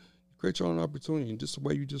 but you create your own opportunity, and just the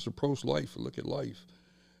way you just approach life and look at life.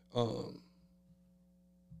 I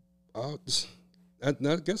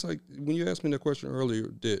guess when you asked me that question earlier,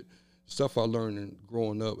 did stuff I learned and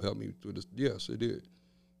growing up help me through this? Yes, it did,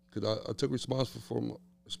 because I took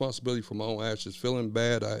responsibility for my own actions. Feeling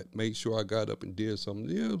bad, I made sure I got up and did something.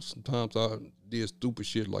 Yeah, sometimes I did stupid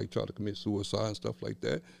shit like try to commit suicide and stuff like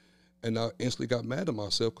that, and I instantly got mad at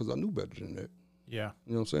myself because I knew better than that. Yeah,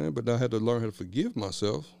 you know what I'm saying. But I had to learn how to forgive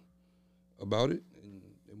myself, about it and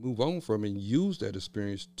move on from it and use that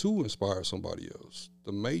experience to inspire somebody else,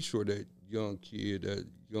 to make sure that young kid, that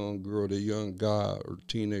young girl, that young guy or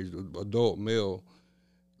teenager, adult male,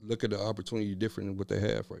 look at the opportunity different than what they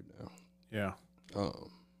have right now. Yeah.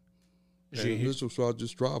 And this is what I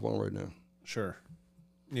just drive on right now. Sure.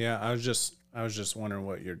 Yeah, I was just wondering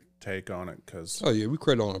what your take on it, because we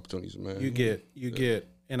create all opportunities, man. You get,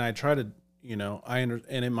 and I try to, and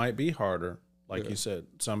it might be harder, like you said,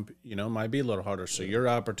 some, it might be a little harder. So your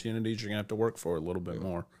opportunities, you're gonna have to work for a little bit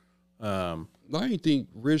more. I ain't think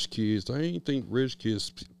rich kids.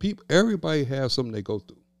 People, everybody has something they go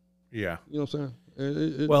through. Yeah. You know what I'm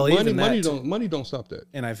saying? Well, money don't stop that.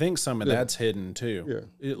 And I think some of that's hidden too.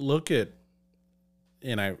 Yeah.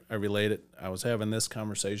 And I relate it. I was having this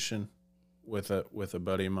conversation with a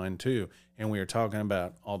buddy of mine too, and we were talking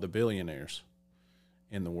about all the billionaires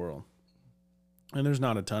in the world. And there's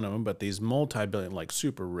not a ton of them, but these multi-billion, like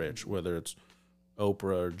super rich, whether it's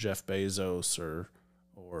Oprah or Jeff Bezos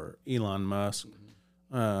or Elon Musk,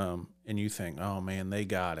 and you think, oh man, they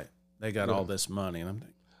got it. They got all this money, and I'm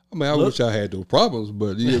thinking, I wish I had those problems,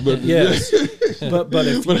 but yes, but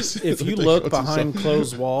if you look behind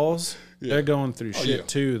closed walls, they're going through shit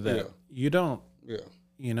too that you don't. Yeah.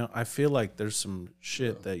 I feel like there's some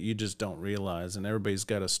shit that you just don't realize, and everybody's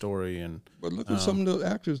got a story. But look at some of the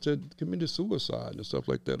actors that committed suicide and stuff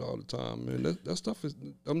like that all the time, and that stuff is.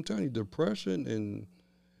 I'm telling you, depression and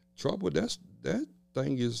trouble. That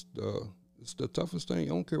thing is it's the toughest thing. I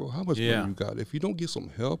don't care how much money you got. If you don't get some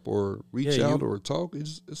help or reach out or talk,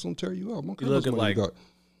 it's gonna tear you up. You look at like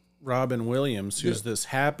Robin Williams, who's this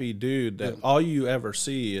happy dude that all you ever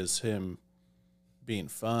see is him being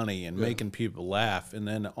funny and making people laugh, and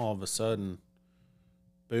then all of a sudden,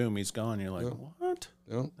 boom, he's gone. You're like, what?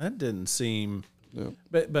 Yeah. That didn't seem. Yeah.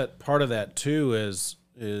 But part of that too is,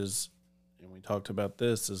 and we talked about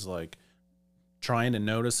this, is like trying to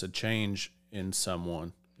notice a change in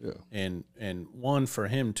someone. Yeah. And one for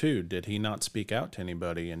him too, did he not speak out to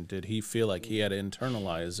anybody, and did he feel like he had to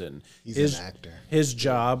internalize it? And he's an actor. His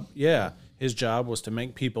job, his job was to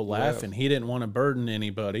make people laugh, and he didn't want to burden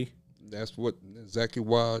anybody. That's exactly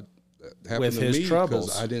why that happened with to his me, troubles.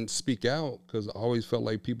 because I didn't speak out, because I always felt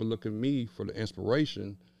like people look at me for the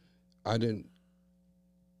inspiration. I didn't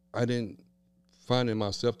find in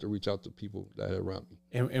myself to reach out to people that are around me.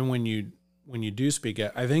 And when you do speak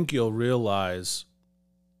out, I think you'll realize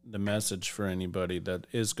the message for anybody that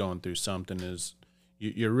is going through something is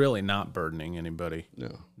you're really not burdening anybody.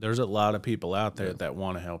 No. There's a lot of people out there that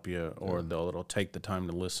want to help you, or they'll take the time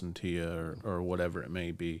to listen to you, or whatever it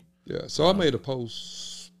may be. Yeah. So I made a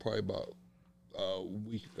post probably about a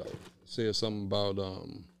week ago. It said something about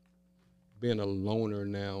being a loner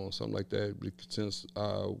now or something like that, since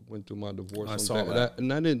I went through my divorce. I saw that.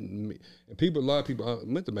 And I didn't, and a lot of people, I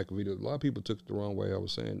meant to make a video. A lot of people took it the wrong way. I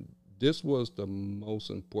was saying this was the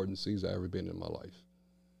most important season I've ever been in my life.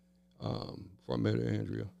 Before I met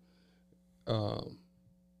Andrea,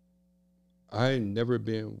 I ain't never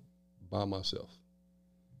been by myself.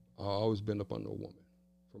 I always been up under a woman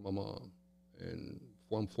from my mom, and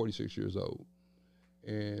I'm 46 years old.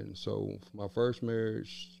 And so for my first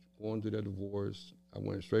marriage, going through that divorce, I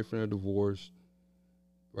went straight from that divorce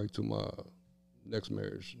right to my next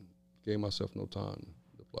marriage. Gave myself no time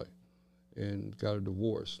to play, and got a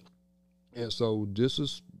divorce. And so this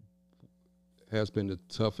has been the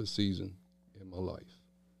toughest season in my life.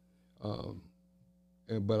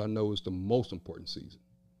 But I know it's the most important season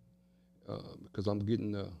because I'm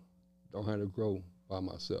getting to learn how to grow by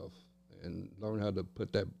myself and learn how to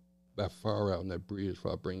put that fire out in that bridge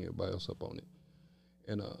before I bring everybody else up on it.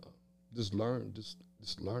 And just learning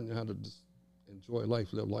how to just enjoy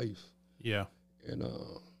life, live life. Yeah. And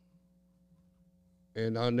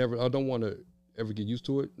I don't want to ever get used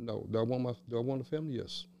to it. No. Do I want a family?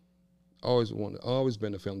 Yes. Always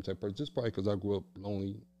been a family type person. Just probably because I grew up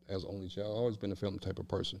lonely as an only child. I've always been a family type of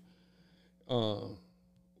person.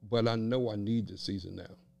 But I know I need this season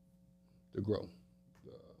now to grow.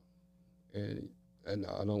 And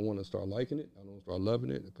I don't want to start liking it. I don't start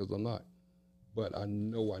loving it because I'm not. But I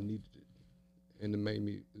know I needed it. And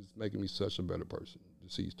it's making me such a better person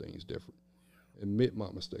to see things different. Admit my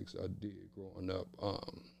mistakes I did growing up.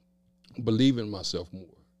 Believe in myself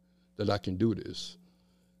more, that I can do this.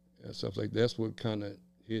 And stuff like that's what kind of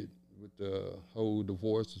hit with the whole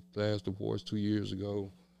divorce, last divorce 2 years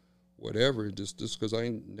ago, whatever, just because I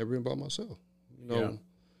ain't never been by myself.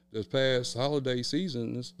 This past holiday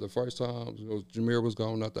season, this is the first time Jameer was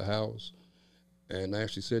gone out the house, and I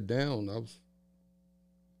actually sat down. I was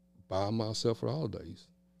by myself for the holidays,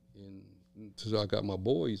 and until I got my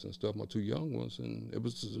boys and stuff, my two young ones, and it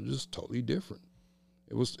was just totally different.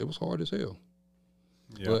 It was hard as hell.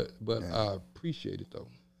 Yeah. But I appreciate it though.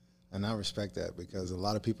 And I respect that because a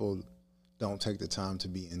lot of people don't take the time to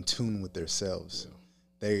be in tune with themselves.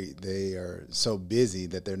 Yeah. They are so busy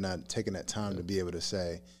that they're not taking that time to be able to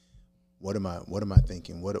say, what am I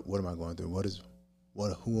thinking? What am I going through?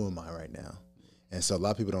 Who am I right now? And so a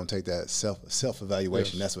lot of people don't take that self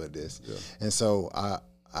evaluation. That's what it is. Yeah. And so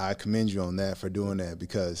I commend you on that for doing that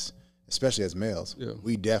because especially as males,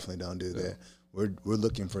 we definitely don't do that. We're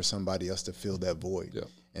looking for somebody else to fill that void. Yeah.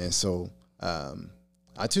 And so I've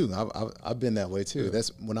been that way too. Yeah.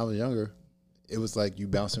 That's when I was younger. It was like you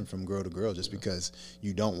bouncing from girl to girl just because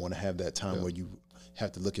you don't want to have that time where you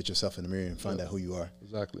have to look at yourself in the mirror and find out who you are.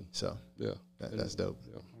 Exactly. So that's dope.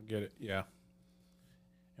 Yeah. I get it. Yeah.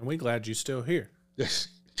 And we're glad you're still here. Yes.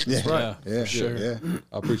 Yeah. Right. Yeah. Sure. Yeah.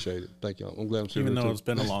 I appreciate it. Thank you. I'm glad I'm still Even here though too. it's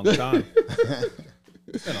been a long time.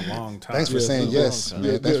 It's been a long time. Thanks for saying yes,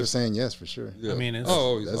 man. Thanks for saying yes for sure. Yeah. I mean, it's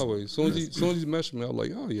always. As soon as he mentioned me, I was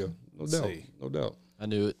like, oh yeah, no doubt. I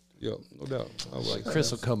knew it. Yeah, no doubt. I was like,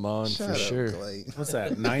 Chris will come on for sure. What's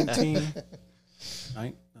that? 19?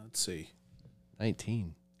 Let's see.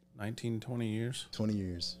 19, 20 years? 20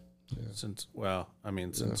 years. Yeah. Since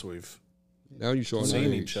we've now you showing seen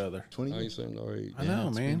our age. each other. 20 Now you years. saying our age. I know,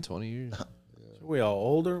 it's man. been 20 years. So we all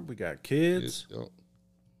older. We got kids.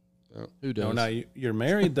 Who does? No, now you're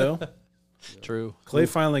married though. True. Clay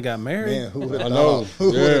finally got married. Man, who would I have know. thought?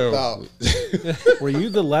 Who would have thought? Were you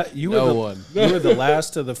the you were the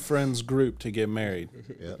last of the friends group to get married?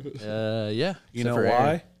 Yeah. You know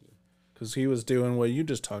why? Because he was doing what you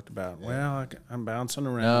just talked about. Yeah. Well, I'm bouncing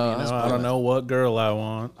around. No, I don't know what girl I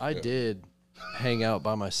want. I did hang out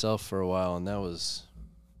by myself for a while, and that was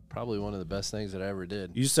probably one of the best things that I ever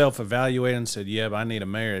did. You self-evaluated and said, "Yeah, but I need a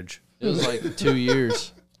marriage." It was like 2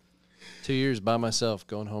 years. 2 years by myself,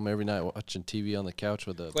 going home every night, watching TV on the couch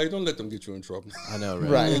with a. Like, don't let them get you in trouble. I know,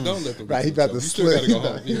 right? Right. Yeah, don't let them. Right. Get you in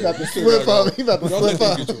trouble. He about to slip. He about to slip up. He about to Don't let slip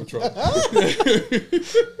them up. get you in trouble.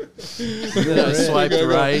 Then I swiped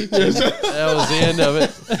right. That was the end of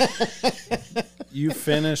it. You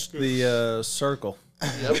finished the circle.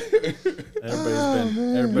 Yep.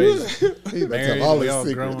 Everybody's He about to married. tell all We his all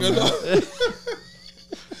secrets. grown up.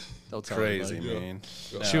 Don't tell Crazy, anybody. man.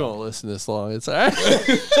 She won't listen this long. It's all right.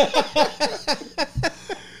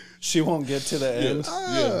 She won't get to the end.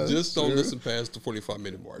 Just don't listen past the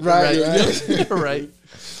 45-minute mark. Right. Right.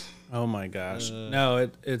 Oh my gosh. No,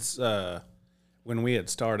 it's when we had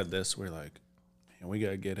started this, we're like, man, we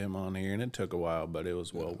gotta get him on here, and it took a while, but it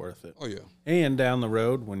was well worth it. Oh yeah. And down the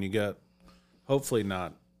road, when you got hopefully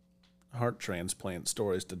not heart transplant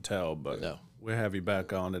stories to tell, but we'll have you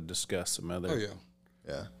back on to discuss some other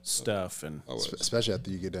stuff and Especially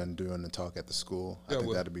after you get done doing the talk at the school. I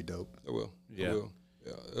think that'd be dope. I will. Yeah. I will.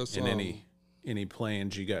 Yeah. That's, and any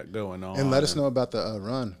plans you got going on. And let us know about the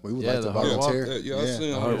run. We would like to the hard walk. volunteer. I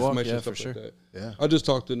seen all the walk, information for stuff sure. like that. Yeah. I just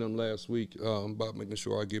talked to them last week about making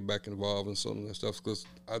sure I get back involved in some of that stuff because,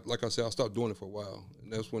 like I said, I stopped doing it for a while,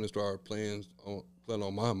 and that's when it started playing on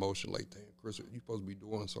my emotion. Like, damn, Chris, you supposed to be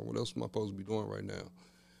doing something. What else am I supposed to be doing right now?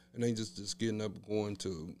 And then just getting up, going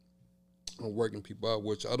to working people out,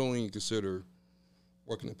 which I don't even consider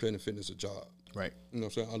working at Planet Fitness a job. Right. You know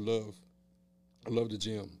what I'm saying? I love the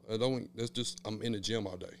gym. I'm in the gym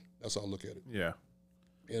all day. That's how I look at it. Yeah.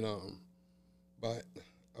 And but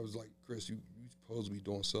I was like, Chris, you supposed to be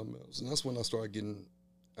doing something else. And that's when I started getting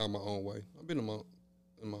out of my own way. I've been in my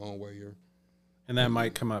own way here. And that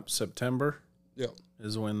might come up September. Yeah.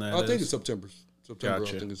 Is when that I think it's September.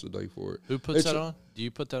 Gotcha. I think it's the day for it. Who puts that on? Do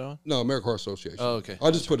you put that on? No, American Heart Association. Oh, okay.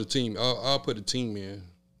 I just put a team. I'll put a team in.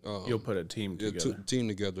 You'll put a team together. Team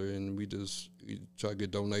together, and we try to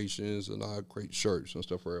get donations, and I create shirts and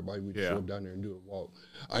stuff for everybody. We just go down there and do a walk.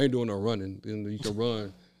 I ain't doing no running. And you can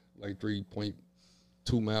run like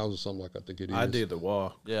 3.2 miles or something like I think it is. I did the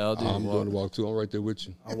walk. Yeah, I'll do I'm the walk. doing the walk too. I'm right there with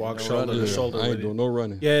you. I walk shoulder to shoulder. I ain't with you. doing no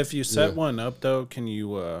running. Yeah, if you set one up though, can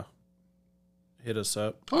you hit us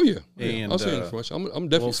up? Oh yeah, And I'll send you information. I'm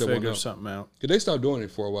definitely we'll set one figure up. something out. Cause they stopped doing it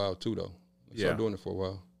for a while too, though. They stopped Yeah. doing it for a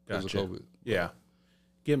while because Gotcha. of COVID. Yeah,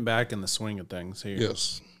 getting back in the swing of things here.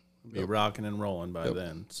 Yes. Be rocking and rolling by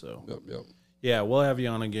then. So Yep. yeah, we'll have you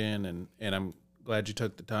on again, and I'm glad you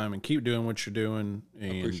took the time and keep doing what you're doing.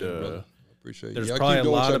 And Appreciate it, brother. Appreciate it. there's Yeah, probably keep a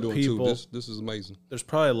doing what lot y'all of doing, people. Too. This is amazing. There's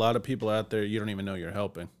probably a lot of people out there you don't even know you're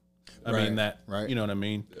helping. I mean that. Right. You know what I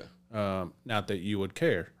mean? Yeah. Not that you would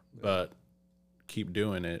care, but keep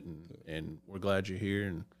doing it, and we're glad you're here,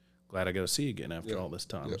 and glad I got to see you again after all this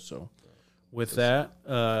time. So, with that,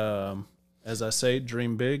 as I say,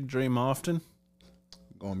 dream big, dream often.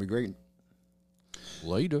 Gonna be great.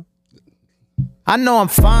 Later. I know I'm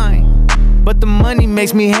fine, but but the money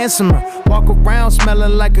makes me handsomer. Walk around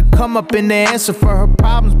smelling like a come up in the answer for her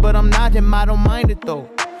problems, but I'm not him, I don't mind it though.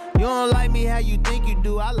 You don't like me how you think you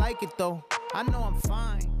do, I like it though. I know I'm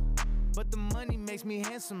fine, but the money makes me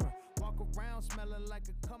handsomer. Walk around smelling like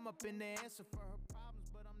a come up in the answer for her problems.